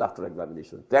examinations after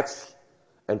examinations, tests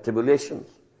and tribulations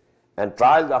and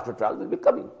trials after trials will be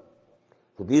coming.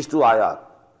 So these two ayat,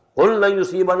 قُلْ لَنْ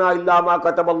يُصِيبَنَا إِلَّا مَا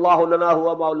كَتَبَ اللَّهُ لَنَا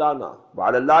هُوَ مَوْلَانَا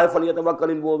وَعَلَى اللَّهِ فَلْيَتَوَكَّلِ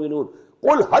الْمُؤْمِنُونَ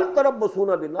قُلْ هَلْ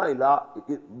تَرَبَّصُونَ بِنَا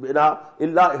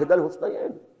إِلَّا إِحْدَى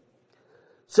الْحُسْنَيَيْنِ.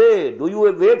 Say, do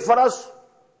you wait for us?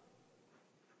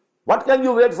 What can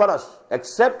you wait for us?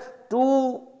 Except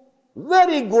two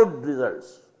very good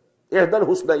results. Ihdal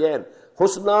husnayain.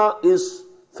 Husna is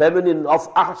feminine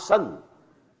of ahsan.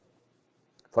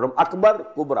 From akbar,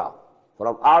 kubra.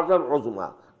 From azam,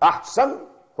 uzma. Ahsan,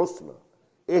 husna.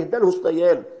 Ihdal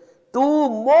husnayain. Two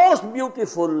most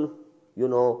beautiful,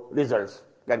 results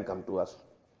can come to us.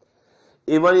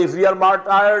 Even if we are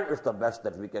martyred, it's the best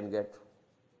that we can get.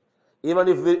 Even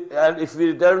if we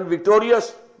return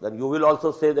victorious, then you will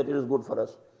also say that it is good for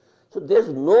us. So there's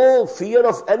no fear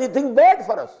of anything bad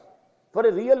for us. For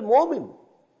a real mu'min,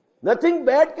 nothing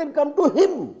bad can come to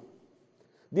him.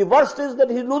 The worst is that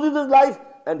he loses his life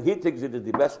and he thinks it is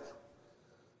the best.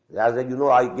 As you know,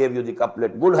 I gave you the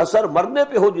couplet, Munhasar marne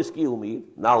pe ho jiski umeed,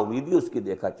 na umeedi uski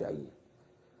dekha chahiye.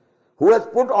 Who has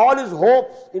put all his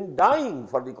hopes in dying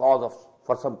for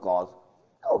some cause,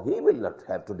 oh, he will not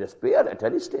have to despair at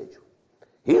any stage.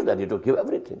 He is ready to give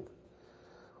everything.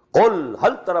 Qul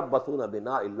hal tarabbasuna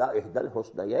bina illa ihdal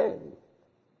husnayayn.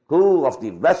 Two of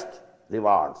the best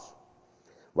rewards.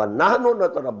 Wa nahnu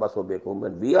natarabbasu bikum,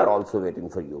 and we are also waiting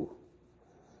for you.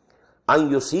 An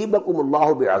yusibakum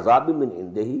Allahu bi'azabin min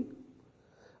indihi.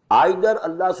 Either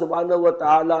Allah subhanahu wa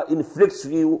ta'ala inflicts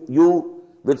you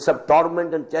with some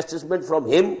torment and chastisement from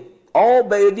Him, or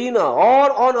bayadina,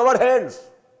 or on our hands.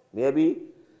 Maybe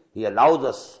He allows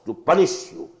us to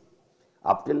punish you.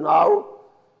 Up till now,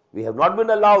 we have not been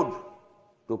allowed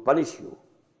to punish you.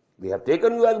 We have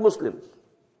taken you as Muslims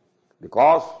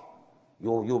because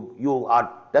you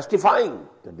are testifying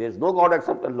that there is no God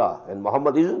except Allah and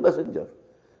Muhammad is His messenger.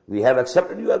 We have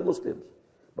accepted you as Muslims.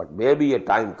 But maybe a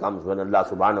time comes when Allah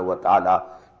subhanahu wa ta'ala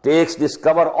takes this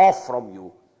cover off from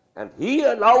you and He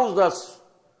allows us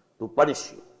to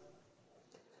punish you.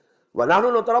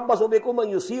 وَنَحْنُ نَتَرَبَّصُ بِكُمْ أَنْ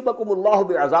يُصِيبَكُمُ اللَّهُ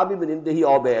بِعَذَابٍ مِنْ عِنْدِهِ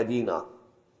أَوْ بِأَيْدِينَا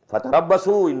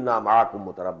فَتَرَبَّصُوا إِنَّا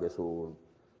مَعَكُمْ مُتَرَبِّصُونَ.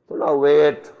 So now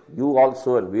wait, you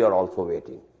also and we are also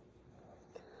waiting.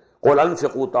 قُلْ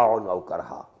أَنْفِقُوا طَاعًا أَوْ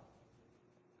كَرْهًا.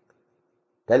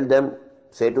 Tell them,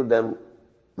 say to them,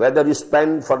 whether you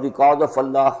spend for the cause of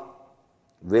Allah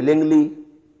willingly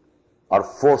or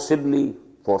forcibly,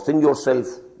 forcing yourself,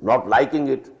 not liking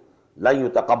it, لَن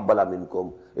يُتَقَبَّلَ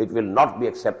مِنْكُمْ. It will not be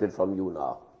accepted from you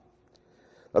now.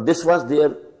 Now this was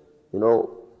their,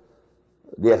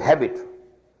 their habit.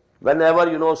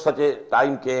 Whenever, such a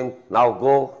time came, now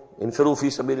go, infiru fi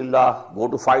sabilillah, go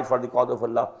to fight for the cause of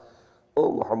Allah.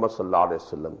 Oh Muhammad sallallahu alaihi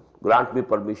wasallam, grant me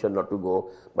permission not to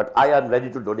go, but I am ready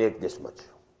to donate this much.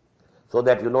 So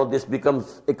that, this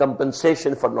becomes a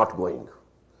compensation for not going.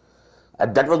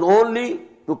 And that was only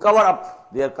to cover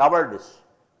up their cowardice.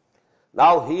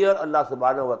 Now here Allah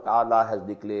subhanahu wa ta'ala has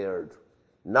declared,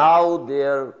 now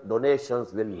their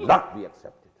donations will not be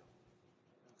accepted.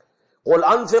 قُلْ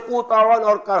أَنْفِقُوا طَاعًا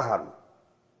أَوْ كَرْهًا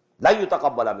لَن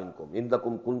يُتَقَبَّلَ مِنْكُمْ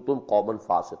إِنَّكُمْ كُنْتُمْ قَوْمًا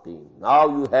فَاسِقِينَ. Now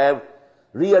you have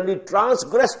really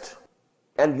transgressed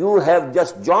and you have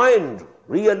just joined,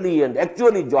 really and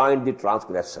actually joined the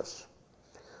transgressors.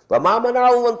 وَمَا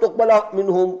مَنَعُهُمْ أَن تُقْبَلَ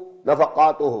مِنْهُمْ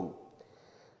نَفَقَاتُهُمْ.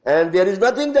 And there is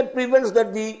nothing that prevents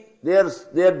that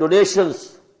their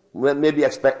donations may be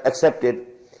accepted.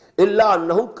 إِلَّا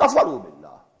أَنَّهُمْ كَفَرُوا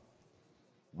بِاللَّهِ.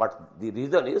 But the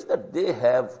reason is that they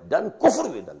have done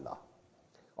kufr with Allah.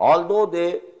 Although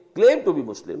they claim to be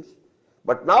Muslims,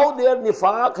 but now their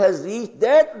nifaq has reached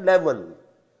that level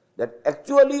that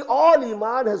actually all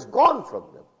iman has gone from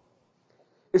them.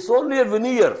 It's only a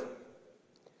veneer.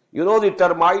 The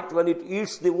termite, when it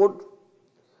eats the wood,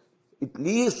 it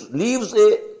leaves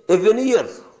a veneer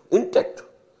intact,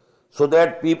 so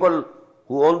that people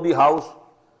who own the house,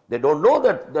 they don't know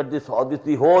that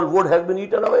the whole wood has been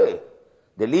eaten away.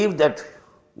 They leave that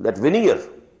veneer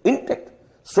intact.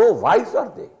 So wise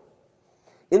are they.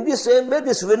 In the same way,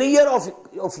 this veneer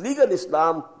of legal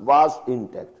Islam was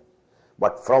intact.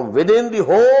 But from within, the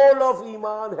whole of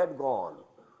Iman had gone.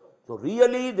 So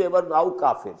really, they were now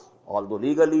kafirs, although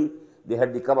legally they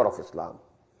had the cover of Islam.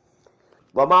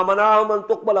 وَمَا مَنَعَهُمْ أَن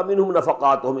تُقْبَلَ مِنْهُمْ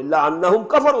نَفَقَاتُهُمْ إِلَّا أَنَّهُمْ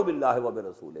كَفَرُوا بِاللَّهِ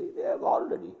وَبِرَسُولِهِ. They have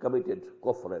already committed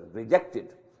kufr and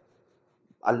rejected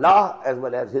Allah as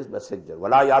well as His messenger.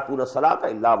 وَلَا يَأْتُونَ الصَّلَاةَ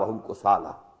إِلَّا وَهُمْ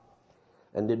كُسَالَى.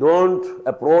 And they don't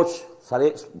approach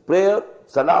prayer,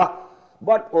 salah,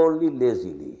 but only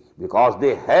lazily, because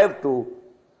they have to,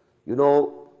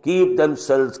 keep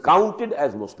themselves counted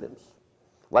as Muslims.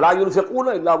 وَلَا يُنْفِقُونَ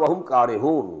إِلَّا وَهُمْ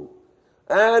كَارِهُونَ.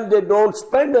 And they don't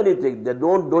spend anything, they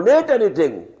don't donate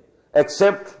anything,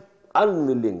 except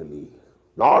unwillingly,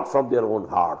 not from their own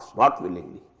hearts, not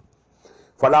willingly.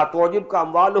 فَلَا تُعْجِبْكَ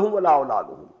أَمْوَالُهُمْ وَلَا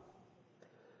أَوْلَادُهُمْ.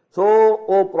 So,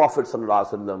 O Prophet sallallahu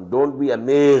alaihi wasallam, don't be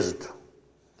amazed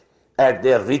at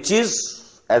their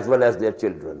riches as well as their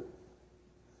children.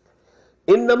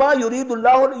 إِنَّمَا يُرِيدُ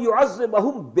اللَّهُ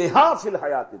لِيُعَذِّبَهُمْ بِهَا فِي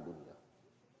الْحَيَاةِ الدُّنْيَا.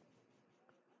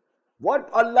 What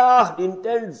Allah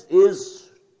intends is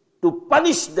to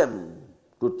punish them,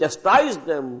 to chastise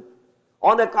them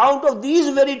on account of these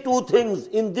very two things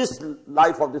in this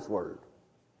life of this world.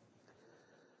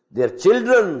 Their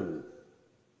children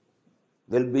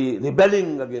will be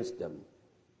rebelling against them.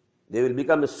 They will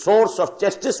become a source of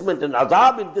chastisement and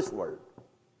azab in this world.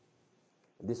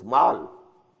 This mal,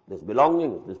 this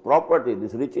belonging, this property,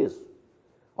 this riches,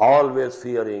 always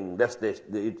fearing lest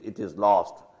it is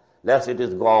lost, lest it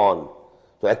is gone.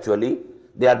 So actually,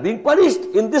 they are being punished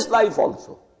in this life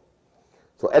also.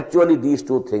 So actually these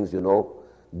two things,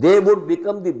 they would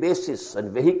become the basis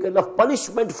and vehicle of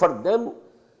punishment for them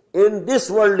in this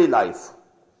worldly life.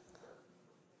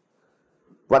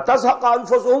 وَتَزْهَقَ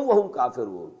أَنفُسُهُمْ وَهُمْ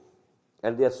كَافِرُونَ.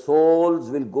 And their souls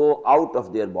will go out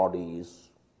of their bodies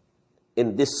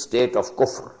in this state of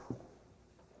kufr.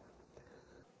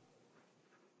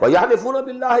 وَيَحْلِفُونَ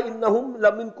بِاللَّهِ إِنَّهُمْ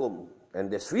لَمِنْكُمْ. And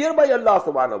they swear by Allah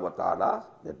subhanahu wa ta'ala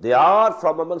that they are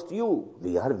from amongst you.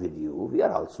 We are with you. We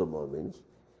are also Mu'mins.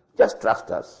 Just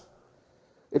trust us.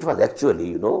 It was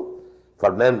actually,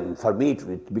 for me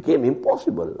it became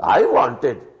impossible. I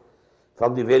wanted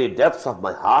from the very depths of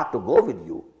my heart to go with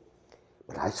you.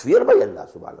 But I swear by Allah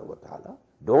subhanahu wa ta'ala,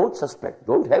 don't suspect,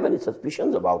 don't have any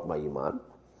suspicions about my iman.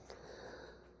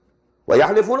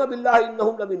 وَيَحْلِفُونَ بِاللَّهِ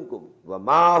إِنَّهُمْ لَمِنْكُمْ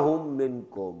وَمَا هُمْ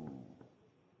مِنْكُمْ.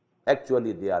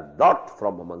 Actually, they are not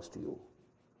from amongst you.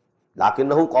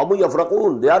 لَكِنَّهُمْ قَوْمٌ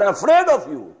يَفْرَقُونَ. They are afraid of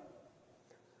you.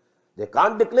 They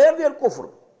can't declare their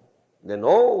kufr. They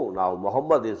know now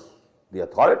Muhammad is the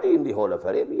authority in the whole of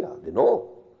Arabia. They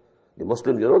know. The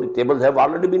Muslims, the tables have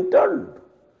already been turned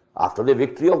after the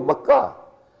victory of Makkah.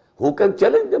 Who can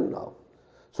challenge them now?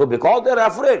 So because they are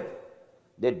afraid,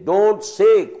 they don't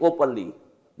say openly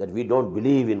that we don't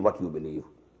believe in what you believe.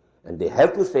 And they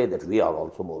have to say that we are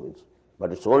also Mu'mins.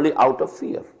 But it's only out of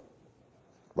fear.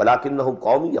 وَلَكِنَّهُمْ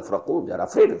قَوْمٌ يَفْرَقُونَ. They are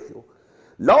afraid of you.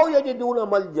 لَوْ يَجِدُونَ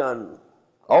مَلْجَانٍ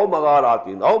أَوْ مَغَارَاتٍ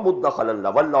أَوْ مُدَّخَلًا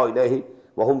لَوَلَّوْا إِلَيْهِ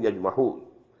وَهُمْ يَجْمَحُونَ.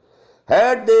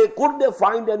 Could they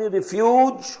find any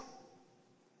refuge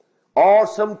or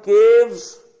some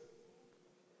caves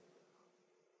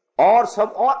or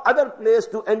some other place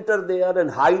to enter there and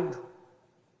hide,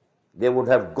 they would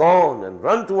have gone and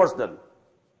run towards them.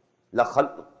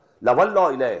 لَوَلَّوْا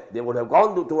إِلَيْهِ. They would have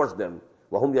gone towards them.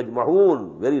 وَهُمْ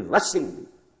يَجْمَحُونَ. Very rushingly.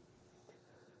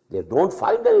 They don't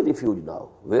find any refuge now.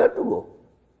 Where to go?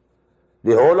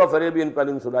 The whole of Arabian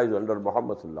Peninsula is under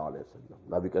Muhammad sallallahu alaihi wasallam.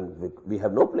 Now we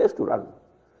have no place to run,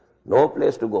 no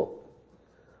place to go.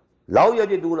 لَوْ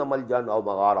يَجِدُونَ مَلْجَانَ أَوْ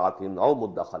مَغَارَاتٍ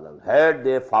أَوْ مُدَّخَلًا. Had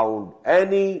they found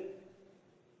any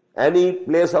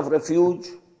place of refuge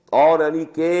or any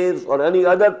caves or any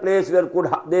other place where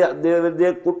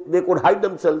they could hide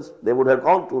themselves, they would have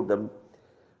gone to them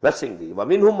rushingly.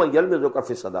 وَمِنْهُمْ مَنْ يَلْمِزُكَ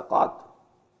فِي الصَّدَقَاتِ.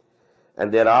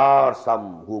 And there are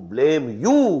some who blame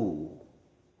you,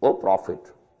 O Prophet,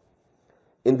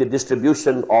 in the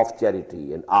distribution of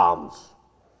charity and alms.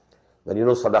 When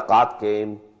sadaqat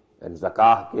came and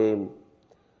zakah came,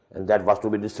 and that was to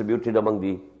be distributed among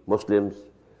the Muslims,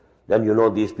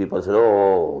 then these people said,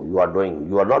 oh, you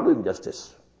are not doing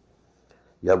justice.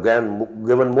 You have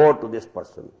given more to this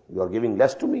person. You are giving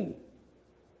less to me.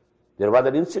 There was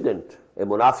an incident. A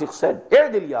munafiq said,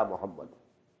 "I'dil ya Muhammad."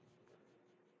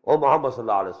 O Muhammad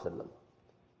sallallahu alaihi wasallam,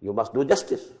 you must do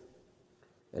justice.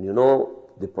 And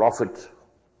the Prophet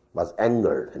was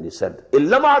angered and he said,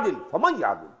 "Illam adil, faman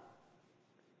yadil."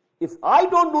 If I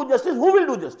don't do justice, who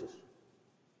will do justice?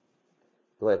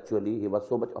 So actually he was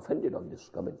so much offended on this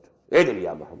comment. "I'dil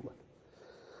ya Muhammad."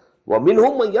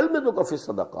 وَمِنْهُمْ مَنْ يَلْمِزُكَ فِي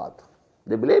الصَّدَقَاتِ.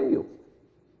 They blame you.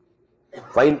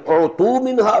 فَإِنْ أُعْطُوا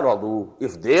مِنْهَا رَضُوا.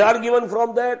 If they are given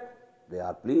from that, they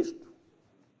are pleased.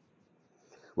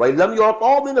 وَإِنْ لَمْ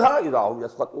يُعْطَوْا مِنْهَا إِذَا هُمْ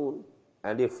يَسْخَطُونَ.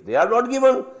 And if they are not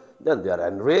given, then they are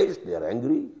enraged, they are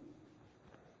angry.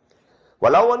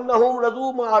 وَلَوْ أَنَّهُمْ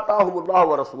رَضُوا مَا آتَاهُمُ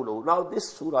اللَّهُ وَرَسُولُهُ. Now this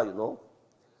surah,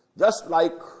 just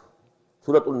like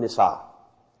Surah An-Nisa,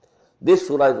 this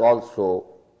surah is also,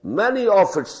 many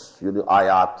of its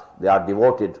ayat, they are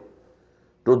devoted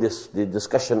to the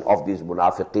discussion of these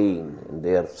munafiqeen and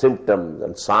their symptoms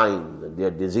and signs and their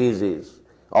diseases,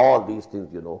 all these things,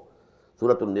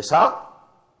 Surah An-Nisa,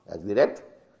 as we read,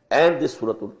 and this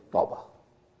Surah At-Tawba.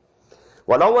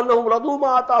 وَلَوْ أَنَّهُمْ رَضُوا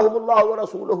مَا آتَاهُمُ اللَّهُ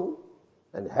وَرَسُولُهُ.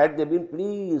 And had they been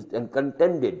pleased and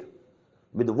contented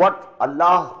with what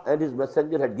Allah and His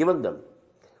Messenger had given them,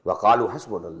 وَقَالُوا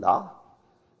حَسْبُنَ اللَّهُ.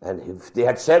 And if they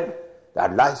had said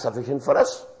that Allah is sufficient for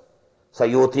us,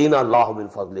 سَيُؤْتِينَا اللَّهُ مِنْ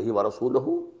فَضْلِهِ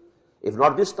وَرَسُولُهُ. If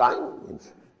not this time,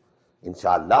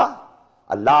 inshallah,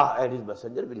 Allah and His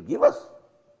Messenger will give us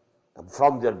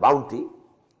from their bounty.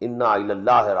 إِنَّا إِلَى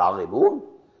اللَّهِ رَاغِبُونَ.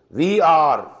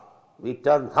 We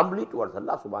turn humbly towards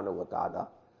Allah subhanahu wa ta'ala.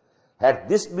 Had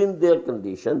this been their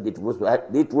condition, it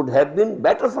would have been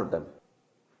better for them.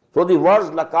 So the words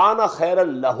لَكَانَ خَيْرًا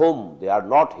لَهُمْ, they are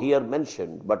not here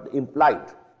mentioned, but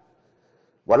implied.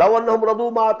 وَلَوْ أَنَّهُمْ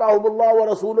رَضُوا مَا آتَاهُمُ اللَّهُ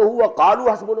وَرَسُولُهُ وَقَالُوا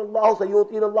حَسْبُنَا اللَّهُ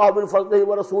سَيُؤْتِينَا اللَّهُ مِنْ فَضْلِهِ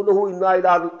وَرَسُولُهُ إِنَّا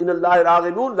إِلَى اللَّهِ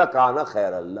رَاغِبُونَ لَكَانَ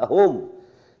خَيْرًا لَهُمْ.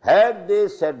 Had they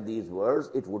said these words,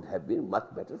 it would have been much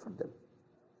better for them.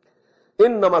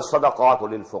 إِنَّمَا الصَّدَقَاتُ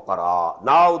لِلْفُقَرَاءِ.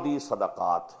 Now these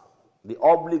sadaqat, the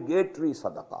obligatory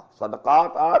sadaqah.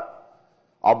 Sadaqat are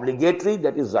obligatory,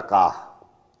 that is zakah.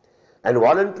 And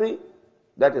voluntary,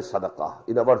 that is sadaqah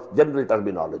in our general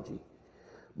terminology.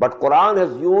 But Quran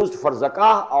has used for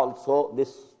zakah also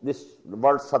this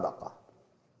word sadaqah.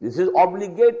 This is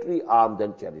obligatory alms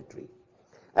and charity.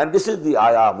 And this is the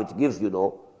ayah which gives,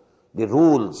 the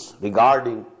rules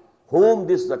regarding whom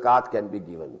this zakat can be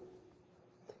given.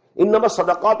 Innama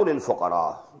sadaqatu lil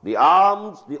fuqara. The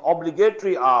alms, the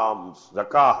obligatory alms,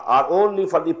 zakah, are only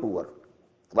for the poor,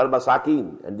 wal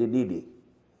masakin, and the needy,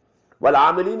 wal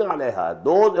amilina alayha,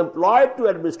 those employed to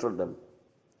administer them,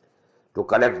 to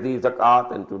collect the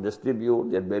zakat and to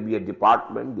distribute. There may be a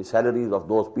department. The salaries of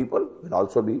those people will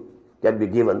also can be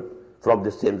given from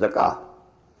the same zakah.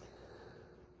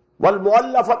 Wal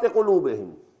muallafati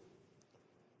qulubihim,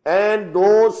 and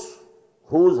those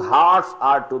whose hearts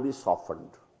are to be softened.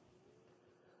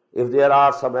 If there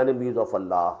are some enemies of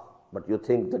Allah, but you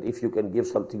think that if you can give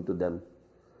something to them,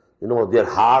 their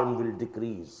harm will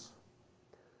decrease.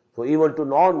 So even to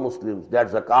non-Muslims, that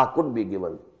zakah could be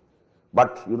given.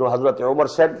 But, Hazrat Umar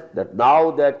said that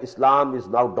now that Islam is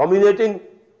now dominating,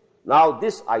 now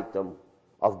this item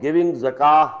of giving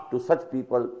zakah to such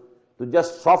people to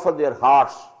just soften their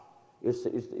hearts,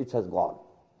 it has gone.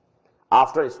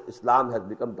 After Islam has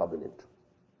become dominant.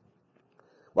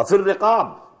 وَفِي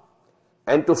الرِّقَابِ,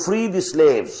 and to free the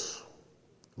slaves,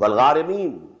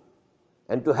 وَالْغَارِمِينَ,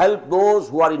 and to help those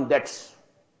who are in debts,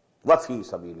 وَفِي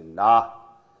سَبِيلِ اللَّهِ,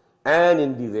 and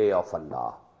in the way of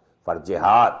Allah, for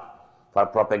jihad, for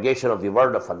propagation of the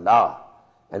word of Allah,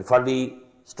 and for the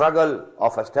struggle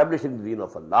of establishing the deen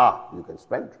of Allah, you can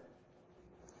spend.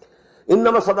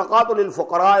 إنما الصدقات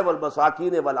للفقراء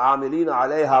والمساكين والعاملين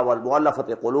عليها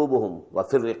والمؤلفة قلوبهم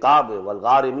وفي الرقاب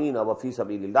والغارمين وفي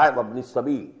سبيل الله وابن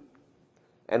السبيل,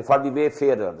 and for the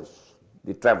wayfarers,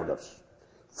 the travelers.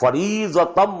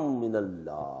 فريضة من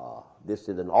الله, this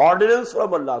is an ordinance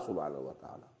from Allah subhanahu wa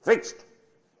ta'ala, fixed.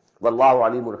 Wallahu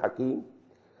alimul hakim,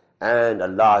 and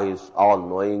Allah is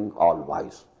all-knowing,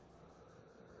 all-wise.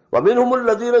 وَمِنْهُمُ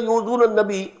الَّذِينَ يُؤْذُونَ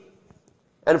النَّبِيَّ,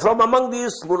 and from among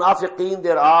these munafiqeen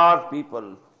there are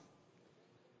people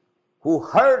who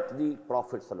hurt the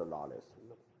Prophet sallallahu alaihi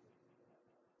wasallam.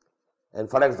 And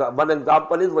for example, one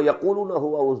example is وَيَقُولُونَ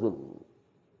هُوَ أُذُنٌ,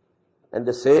 and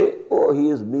they say, oh, he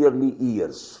is merely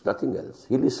ears, nothing else.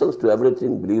 He listens to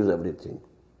everything, believes everything.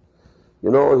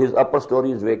 His upper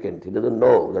story is vacant. He doesn't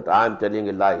know that I am telling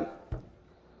a lie.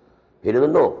 He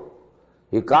doesn't know.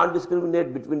 He can't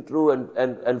discriminate between true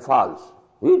and false.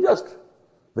 He just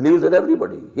believes in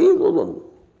everybody. He is udhun.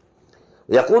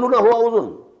 يَقُولُونَ هُوَ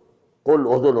أُذُنٌ قُلْ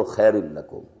أُذُنُ خَيْرٍ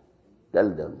لَكُمْ, tell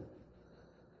them,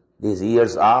 these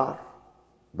ears are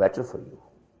better for you.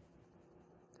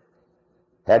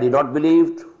 Had he not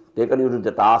believed, taken you to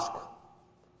the task,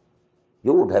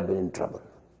 you would have been in trouble.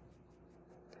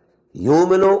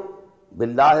 يُؤْمِنُ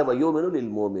بِاللَّهِ وَيُؤْمِنُ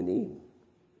لِلْمُؤْمِنِينَ.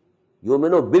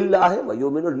 يُؤْمِنُ بِاللَّهِ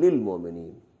وَيُؤْمِنُ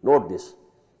لِلْمُؤْمِنِينَ. Note this.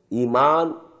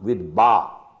 Iman with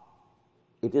ba.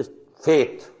 It is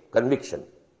faith, conviction.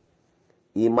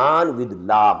 Iman with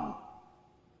lam.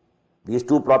 These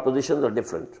two propositions are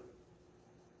different.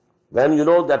 When you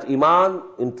know that iman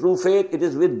in true faith, it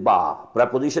is with ba.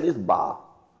 Preposition is ba.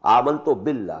 Amantu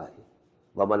billahi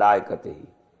wa malaikatihi.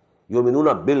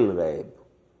 Yuminuna bil ghaib.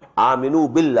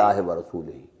 Aminu billahi wa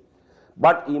rasulihi.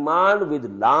 But iman with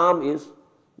lam is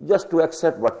just to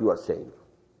accept what you are saying,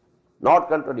 not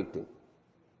contradicting.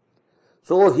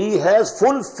 So he has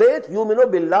full faith,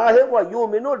 yuminu billahi wa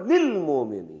yuminu lil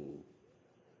mu'minin.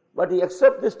 But he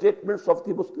accepts the statements of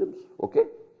the Muslims, okay?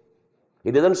 He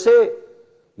doesn't say,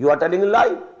 you are telling a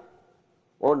lie.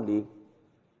 Only,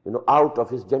 out of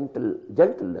his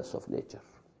gentleness of nature.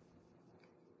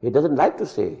 He doesn't like to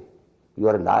say, you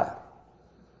are a liar.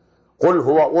 قُلْ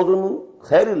هُوَ أُذُنُ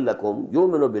خَيْرٍ لَكُمْ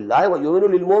يُؤْمِنُ بِاللَّهِ وَيُؤْمِنُ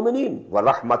لِلْمُؤْمِنِينَ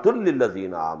وَرَحْمَةٌ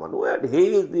لِلَّذِينَ آمَنُوا, and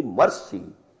he is the mercy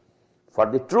for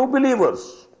the true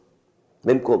believers,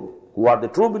 minkum, who are the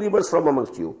true believers from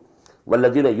amongst you.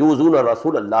 وَالَّذِينَ يُؤْذُونَ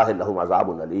رَسُولَ اللَّهِ لَهُمْ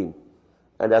عَذَابٌ أَلِيمٌ,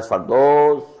 and as for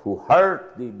those who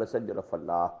hurt the messenger of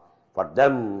Allah, for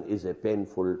them is a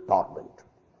painful torment.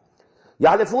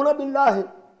 يَحْلِفُونَ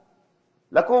بِاللَّهِ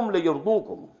لَكُمْ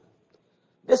لِيُرْضُوكُمْ,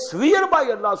 they swear by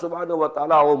Allah subhanahu wa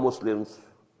ta'ala, O Muslims,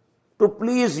 to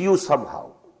please you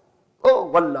somehow. Oh,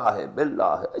 wallahi,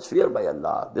 billahi, I swear by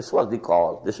Allah, this was the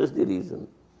cause, this is the reason.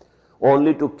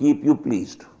 Only to keep you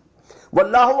pleased.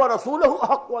 Wallahu wa rasulahu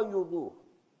ahqqu an yurduh.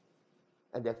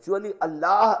 And actually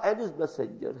Allah and His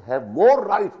Messenger have more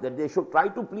right that they should try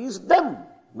to please them,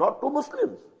 not to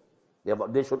Muslims.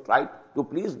 They should try to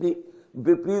please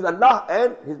Allah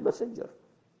and His Messenger.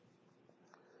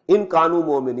 In kanu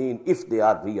mu'minin, if they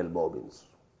are real mu'mins.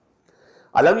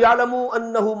 Alam ya'lamu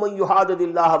annahu man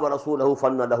yuhadidillaha wa rasulahu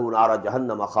fanna lahu nara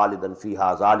jahannama khalidan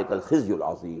fiha zalika al-khizyul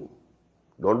azim.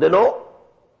 Don't they know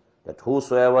that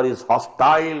whosoever is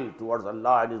hostile towards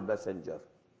Allah and His Messenger,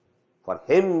 for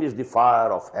him is the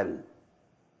fire of hell,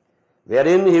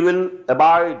 wherein he will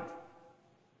abide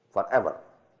forever.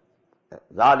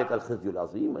 ذَلِكَ الْخِزْيُ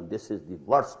الْعَظِيمُ, and this is the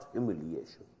worst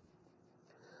humiliation.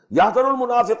 يَحْذَرُ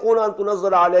الْمُنَافِقُونَ أَن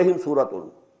تُنَزَّلَ عَلَيْهِمْ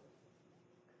سُورَةٌ.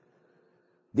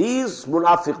 These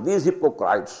munafiq, these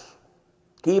hypocrites,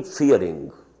 keep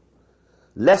fearing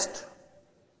lest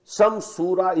some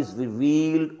surah is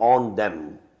revealed on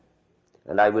them.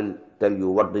 And I will tell you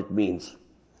what it means.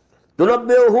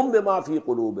 تُنَبِّئُهُمْ بِمَا فِي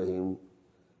قُلُوبِهِمْ,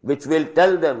 which will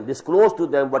tell them, disclose to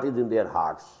them what is in their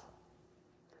hearts.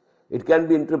 It can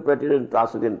be interpreted and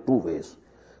translated in two ways.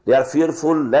 They are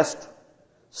fearful lest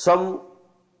some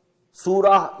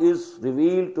surah is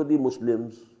revealed to the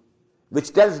Muslims,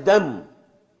 which tells them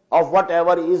of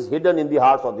whatever is hidden in the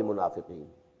hearts of the munafiqeen.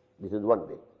 This is one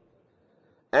way.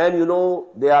 And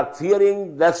they are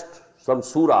fearing lest some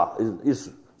surah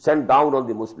is sent down on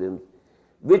the Muslims,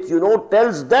 which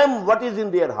tells them what is in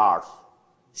their hearts,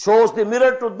 shows the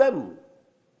mirror to them.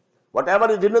 Whatever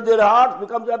is in their hearts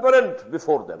becomes apparent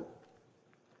before them.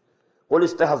 قُلْ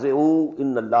اسْتَهْزِئُوا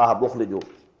إِنَّ اللَّهَ مُخْرِجٌ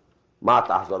مَا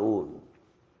تَحْذَرُونَ.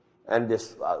 And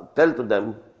this, tell to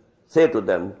them, say to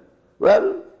them,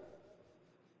 well,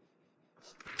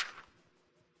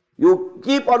 you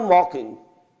keep on mocking.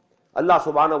 Allah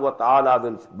subhanahu wa ta'ala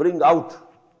will bring out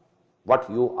what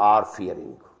you are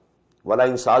fearing.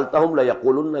 وَلَئِنْ سَأَلْتَهُمْ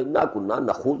لَيَقُولُنَّ إِنَّا كُنَّا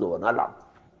نَخُوضُ وَنَلْعَبُ.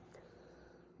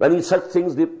 When such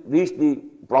things reached the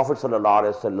Prophet sallallahu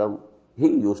alaihi wasallam, he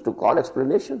used to call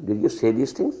explanation. Did you say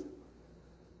these things?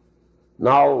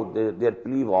 Now their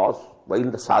plea was,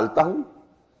 وَإِنْ سَأَلْتَهُمْ,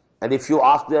 and if you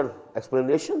ask their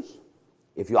explanations,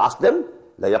 if you ask them,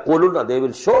 لَيَقُولُنَّ, they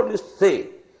will surely say,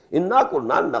 إِنَّا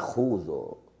كُنَّا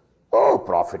نَخُوضُ. Oh,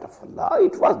 Prophet of Allah,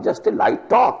 it was just a light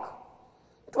talk.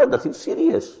 It was nothing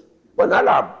serious.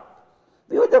 وَنَلْعَبُ.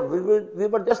 We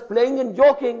were just playing and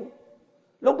joking.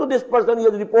 Look to this person, he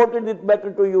has reported it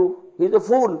better to you. He is a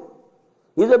fool.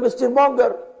 He is a mischief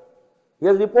monger. He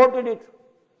has reported it.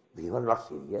 We were not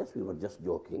serious, we were just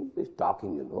joking, we were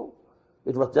talking,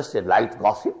 It was just a light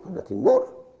gossip, nothing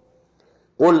more.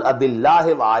 قُلْ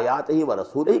أَبِاللَّهِ وَآيَاتِهِ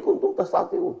وَرَسُولِهِ كُنْتُمْ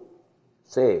تَسْتَهْزِئُونَ.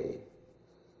 Say,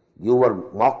 you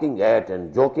were mocking at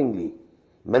and jokingly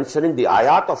mentioning the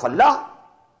ayat of Allah.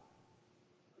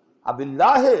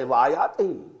 Abillahi wa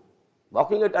ayatihi,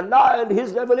 mocking at Allah and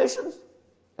His revelations,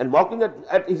 and mocking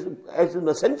at His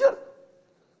messenger.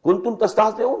 Kuntum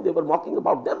tastahzi'un, they were mocking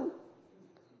about them.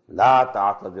 La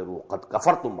ta'tadiru qad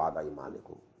kafartum ba'da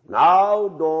imanikum. Now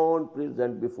don't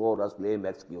present before us lame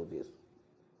excuses.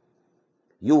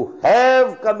 You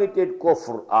have committed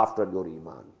kufr after your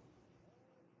iman.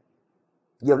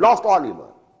 You have lost all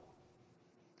iman.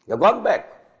 You have gone back.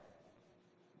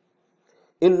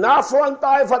 In nafu an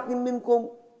ta'ifatin minkum,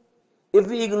 if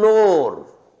we ignore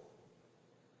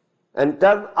and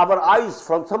turn our eyes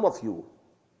from some of you,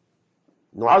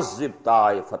 nu'azzib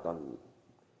ta'ifatan,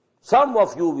 some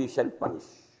of you we shall punish.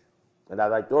 And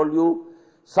as I told you,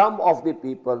 some of the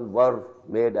people were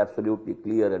made absolutely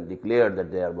clear and declared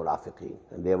that they are munafiqeen,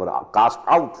 and they were cast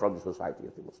out from the society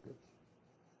of the Muslims.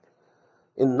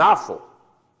 In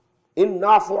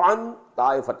nafu an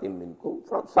ta'ifatin minkum,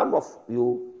 from some of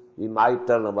you we might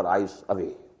turn our eyes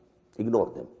away, ignore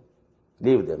them,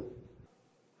 leave them.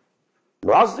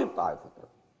 Nu'azzib ta'ifatan.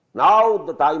 Now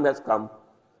the time has come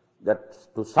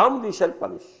that to some we shall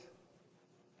punish.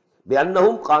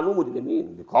 بِأَنَّهُمْ قَانُوا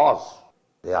مُجْرِمِينَ, because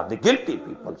they are the guilty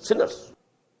people, sinners.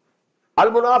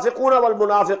 الْمُنَافِقُونَ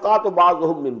وَالْمُنَافِقَاتُ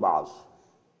بَعْضُهُمْ مِنْ بَعْضٍ.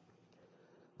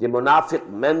 The munafiq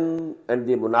men and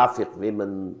the munafiq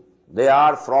women, they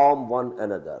are from one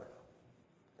another.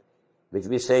 Which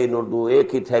we say in Urdu,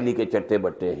 ek hi theli ke chatte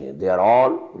batte hain. They are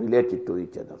all related to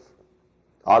each other.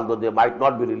 Although they might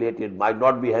not be related, might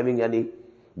not be having any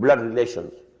blood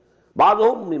relations.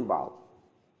 Ba'dhum min ba'd.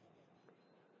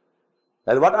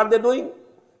 And what are they doing?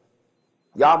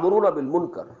 Ya'muruna bil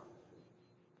munkar.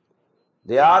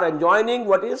 They are enjoining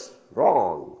what is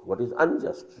wrong, what is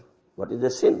unjust, what is a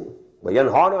sin.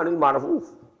 وَيَنْهَوْنَ عَنِ الْمَعْرُوفِ,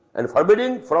 and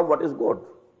forbidding from what is good,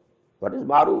 what is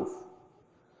ma'ruf.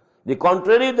 The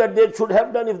contrary that they should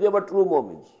have done if they were true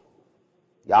mu'mins.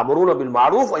 يَأْمُرُونَ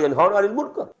بِالْمَعْرُوفِ وَيَنْهَوْنَ عَنِ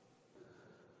الْمُنكَرِ.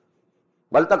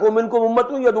 بَلْ تَكُنْ مِنْكُمْ أُمَّةٌ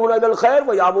يَدْعُونَ إِلَى الْخَيْرِ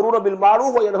وَيَأْمُرُونَ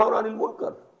بِالْمَعْرُوفِ وَيَنْهَوْنَ عَنِ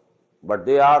الْمُنكَرِ. But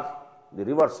they are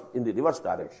in the reverse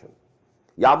direction.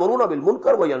 يَأْمُرُونَ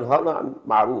بِالْمُنكَرِ وَيَنْهَوْنَ عَنِ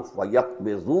الْمَعْرُوفِ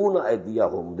وَيَقْبِضُونَ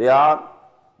أَيْدِيَهُمْ. They are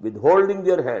withholding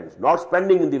their hands, not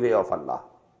spending in the way of Allah.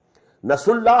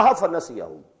 نَسُوا اللَّهَ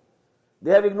فَنَسِيَهُمْ.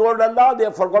 They have ignored Allah, they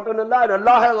have forgotten Allah, and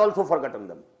Allah has also forgotten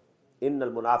them.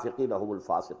 Innal munafiqina humul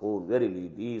fasiqun.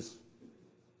 Verily,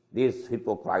 these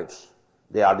hypocrites,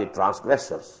 they are the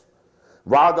transgressors.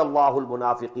 Wa'adallahu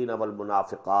al-munafiqina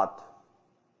wal-munafiqat.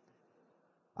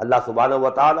 Allah subhanahu wa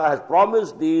ta'ala has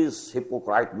promised these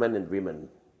hypocrite men and women,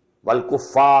 wal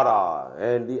kuffara,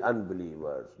 and the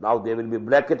unbelievers. Now they will be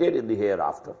bracketed in the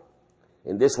hereafter.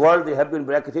 In this world they have been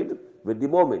bracketed with the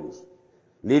mu'mins,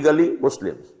 legally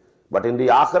Muslims. But in the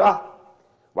akhirah,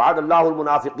 wa'adallahu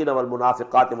al-munafiqina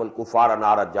wal-munafiqat wal-kuffara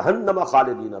nara jahannama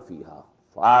khalidina fiha.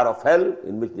 Fire of hell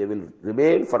in which they will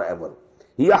remain forever.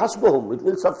 Hiya hasbuhum, it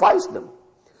will suffice them.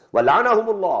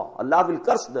 Wala'anahumullah, Allah will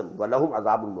curse them. Walahum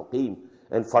azabun muqim,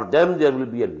 and for them there will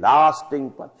be a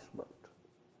lasting punishment.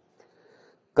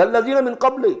 Kallazina min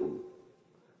qablikum,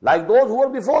 like those who were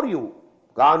before you.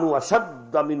 Kanu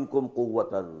ashadda minkum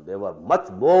quwwatan, they were much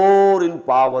more in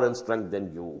power and strength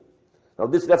than you. Now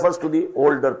this refers to the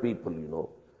older people,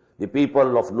 the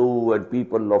people of Nuh and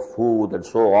people of Hud and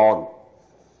so on.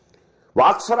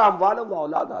 وَأَكْثَرَ أَمْوَالًا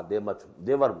وَأَوْلَادًا,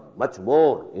 they were much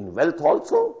more in wealth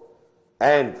also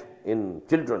and in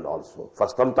children also.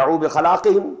 فَاسْتَمْتَعُوا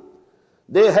بِخَلَاقِهِمْ,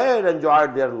 they had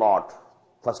enjoyed their lot.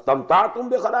 فَاسْتَمْتَعْتُمْ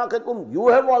بِخَلَاقِكُمْ, you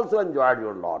have also enjoyed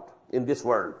your lot in this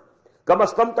world. كَمَا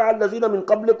اسْتَمْتَعَ الَّذِينَ مِنْ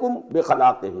قَبْلِكُمْ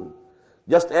بِخَلَاقِهِمْ,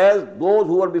 just as those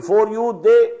who were before you,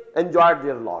 they enjoyed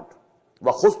their lot.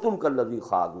 وَخُسْتُمْ كَالَّذِي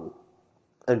خَاضُوا,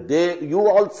 and you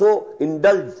also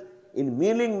indulged in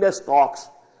meaningless talks,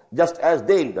 just as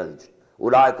they indulged.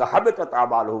 أُولَٰئِكَ حَبِطَتْ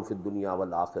أَعْمَالُهُمْ فِي الدُّنْيَا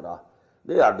وَالْآخِرَةِ,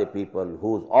 they are the people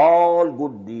whose all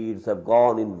good deeds have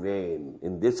gone in vain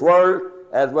in this world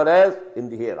as well as in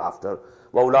the hereafter.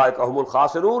 وَأُولَٰئِكَ هُمُ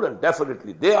الْخَاسِرُونَ, and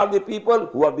definitely they are the people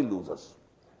who are the losers.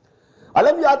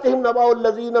 أَلَمْ يَأْتِهِمْ نَبَأُ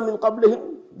الَّذِينَ مِنْ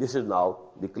قَبْلِهِمْ, this is now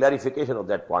the clarification of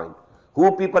that point.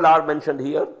 Who people are mentioned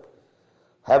here?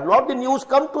 Have not the news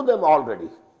come to them already?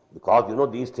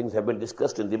 Because these things have been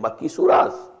discussed in the Makki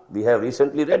surahs. We have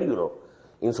recently read,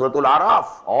 in Surah Al-Araf,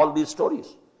 all these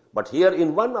stories. But here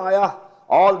in one ayah,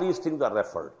 all these things are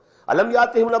referred. أَلَمْ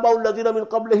يَأْتِهِمْ نَبَأُ الَّذِينَ مِنْ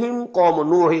قَبْلِهِمْ قَوْمُ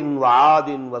نُوحٍ وَعَادٍ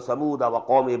وَثَمُودَ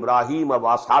وَقَوْمِ إِبْرَاهِيمَ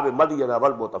وَأَصْحَابِ مَدْيَنَ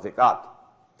وَالْمُؤْتَفِكَاتِ,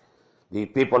 the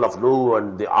people of Nuh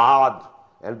and the Ad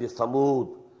and the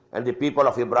Thamud and the people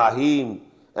of Ibrahim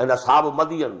and Ashab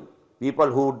Madian, people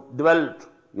who dwelt,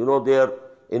 there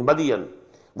in Madian.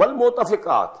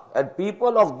 Wal-Mu'tafikat, and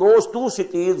people of those two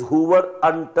cities who were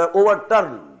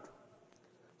overturned,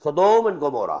 Sodom and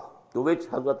Gomorrah, to which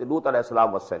Hazrat Lut alayhi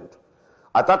salam was sent.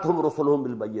 Atathum rusuluhum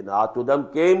bil bayyinat, to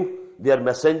them came their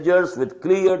messengers with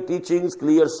clear teachings,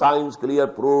 clear signs, clear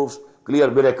proofs,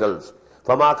 clear miracles.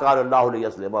 فَمَا كَانَ اللَّهُ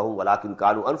لِيَظْلِمَهُمْ وَلَكِنْ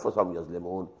كَانُوا أَنفُسَهُمْ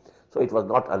يَظْلِمُونَ. So it was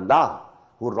not Allah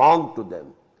who wronged to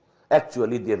them.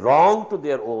 Actually, they wronged to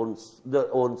their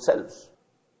own selves.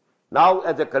 Now,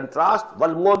 as a contrast,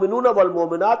 وَالْمُؤْمِنُونَ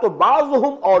وَالْمُؤْمِنَاتُ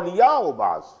بَعْضُهُمْ أَوْلِيَاءُ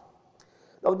بَعْضٍ.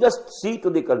 Now, just see to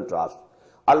the contrast.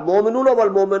 الْمُؤْمِنُونَ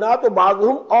وَالْمُؤْمِنَاتُ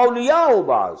بَعْضُهُمْ أَوْلِيَاءُ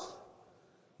بَعْضٍ.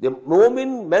 The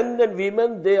mu'min, men and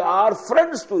women, they are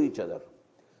friends to each other.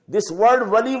 This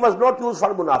word wali was not used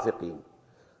for munafiqeen.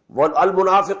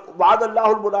 Al-munafiq,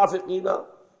 wa'adallahu al-munafiqina,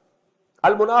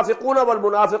 al-munafiquna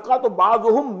wal-munafiqatu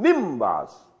ba'duhum min ba'd.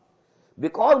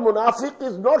 Because munafiq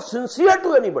is not sincere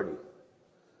to anybody.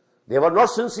 They were not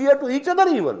sincere to each other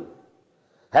even.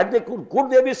 Had they could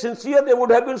they be sincere, they would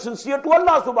have been sincere to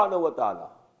Allah subhanahu wa ta'ala.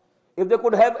 If they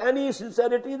could have any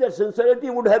sincerity, that sincerity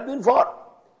would have been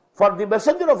for the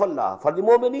messenger of Allah, for the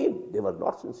mu'mineen. They were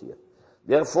not sincere.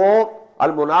 Therefore,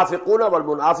 al-munafiquna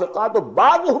wal-munafiqatu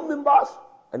ba'duhum min ba'd,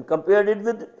 and compared it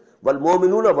with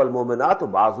wal-mu'minuna wal-mu'minatu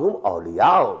ba'duhum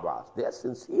awliya'u ba'd. They are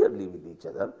sincerely with each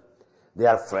other. They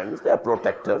are friends, they are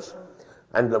protectors.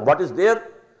 And what is there?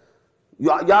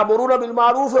 يَأْمُرُونَ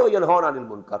بِالْمَعْرُوفِ وَيَنْهَوْنَ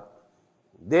عَنِ الْمُنْكَرِ.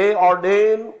 They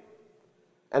ordain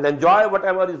and enjoy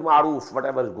whatever is ma'roof,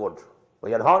 whatever is good.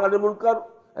 وَيَنْهَوْنَ عَنِ الْمُنْكَرِ,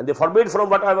 and they forbid from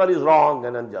whatever is wrong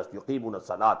and unjust. يُقِيمُونَ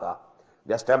الصَّلَاةَ,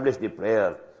 they establish the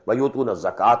prayer. وَيُؤْتُونَ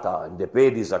الزَّكَاةَ, and they pay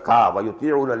the zakah.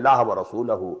 وَيُطِيعُونَ اللَّهَ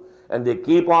وَرَسُولَهُ, and they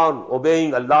keep on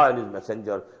obeying Allah and His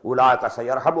Messenger. أُولَٰئِكَ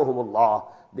سَيَرْحَمُهُمُ اللَّهُ,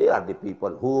 they are the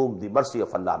people whom the mercy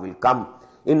of Allah will come.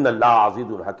 إِنَّ اللَّهَ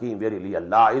عَزِيزٌ حَكِيمٌ, verily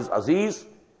Allah is Aziz,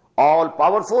 all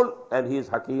powerful, and He is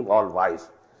Hakim, all wise.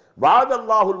 وَعَدَ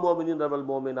اللَّهُ الْمُؤْمِنِينَ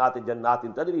وَالْمُؤْمِنَاتِ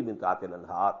جَنَّاتٍ تَجْرِي مِنْ تَحْتِهَا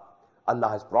الْأَنْهَارُ. Allah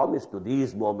has promised to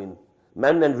these mu'min,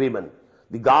 men and women,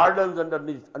 the gardens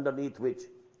underneath which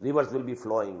rivers will be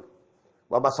flowing.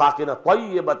 وَمَسَاكِنَ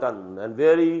طَيِّبَةً, and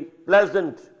very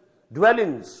pleasant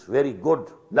dwellings, very good,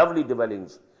 lovely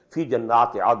dwellings. فِي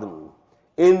جَنَّاتِ عَدْنٍ,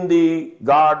 in the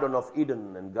garden of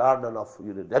Eden and garden of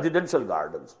residential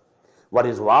gardens.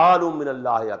 وَرِضْوَانٌ مِّنَ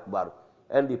اللَّهِ أَكْبَرُ,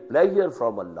 and the pleasure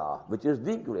from Allah, which is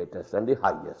the greatest and the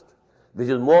highest, which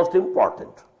is most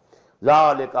important.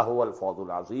 ذَلِكَ هُوَ الْفَوْزُ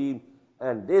الْعَظِيمُ.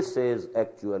 And this is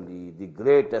actually the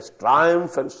greatest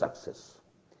triumph and success.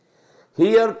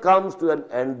 Here comes to an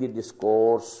end the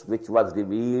discourse which was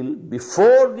revealed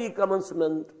before the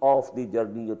commencement of the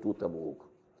journey to Tabuk.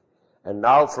 And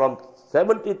now from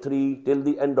 73 till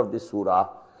the end of this surah,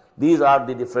 these are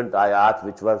the different ayat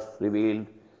which were revealed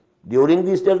during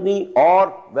this journey or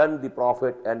when the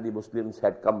Prophet and the Muslims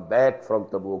had come back from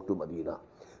Tabuk to Medina.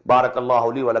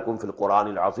 Barakallahu li wa lakum fil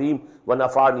Quran al-Azim wa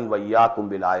nafa'ani wa iyyakum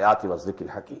bil ayati wa zikr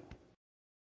al-hakim.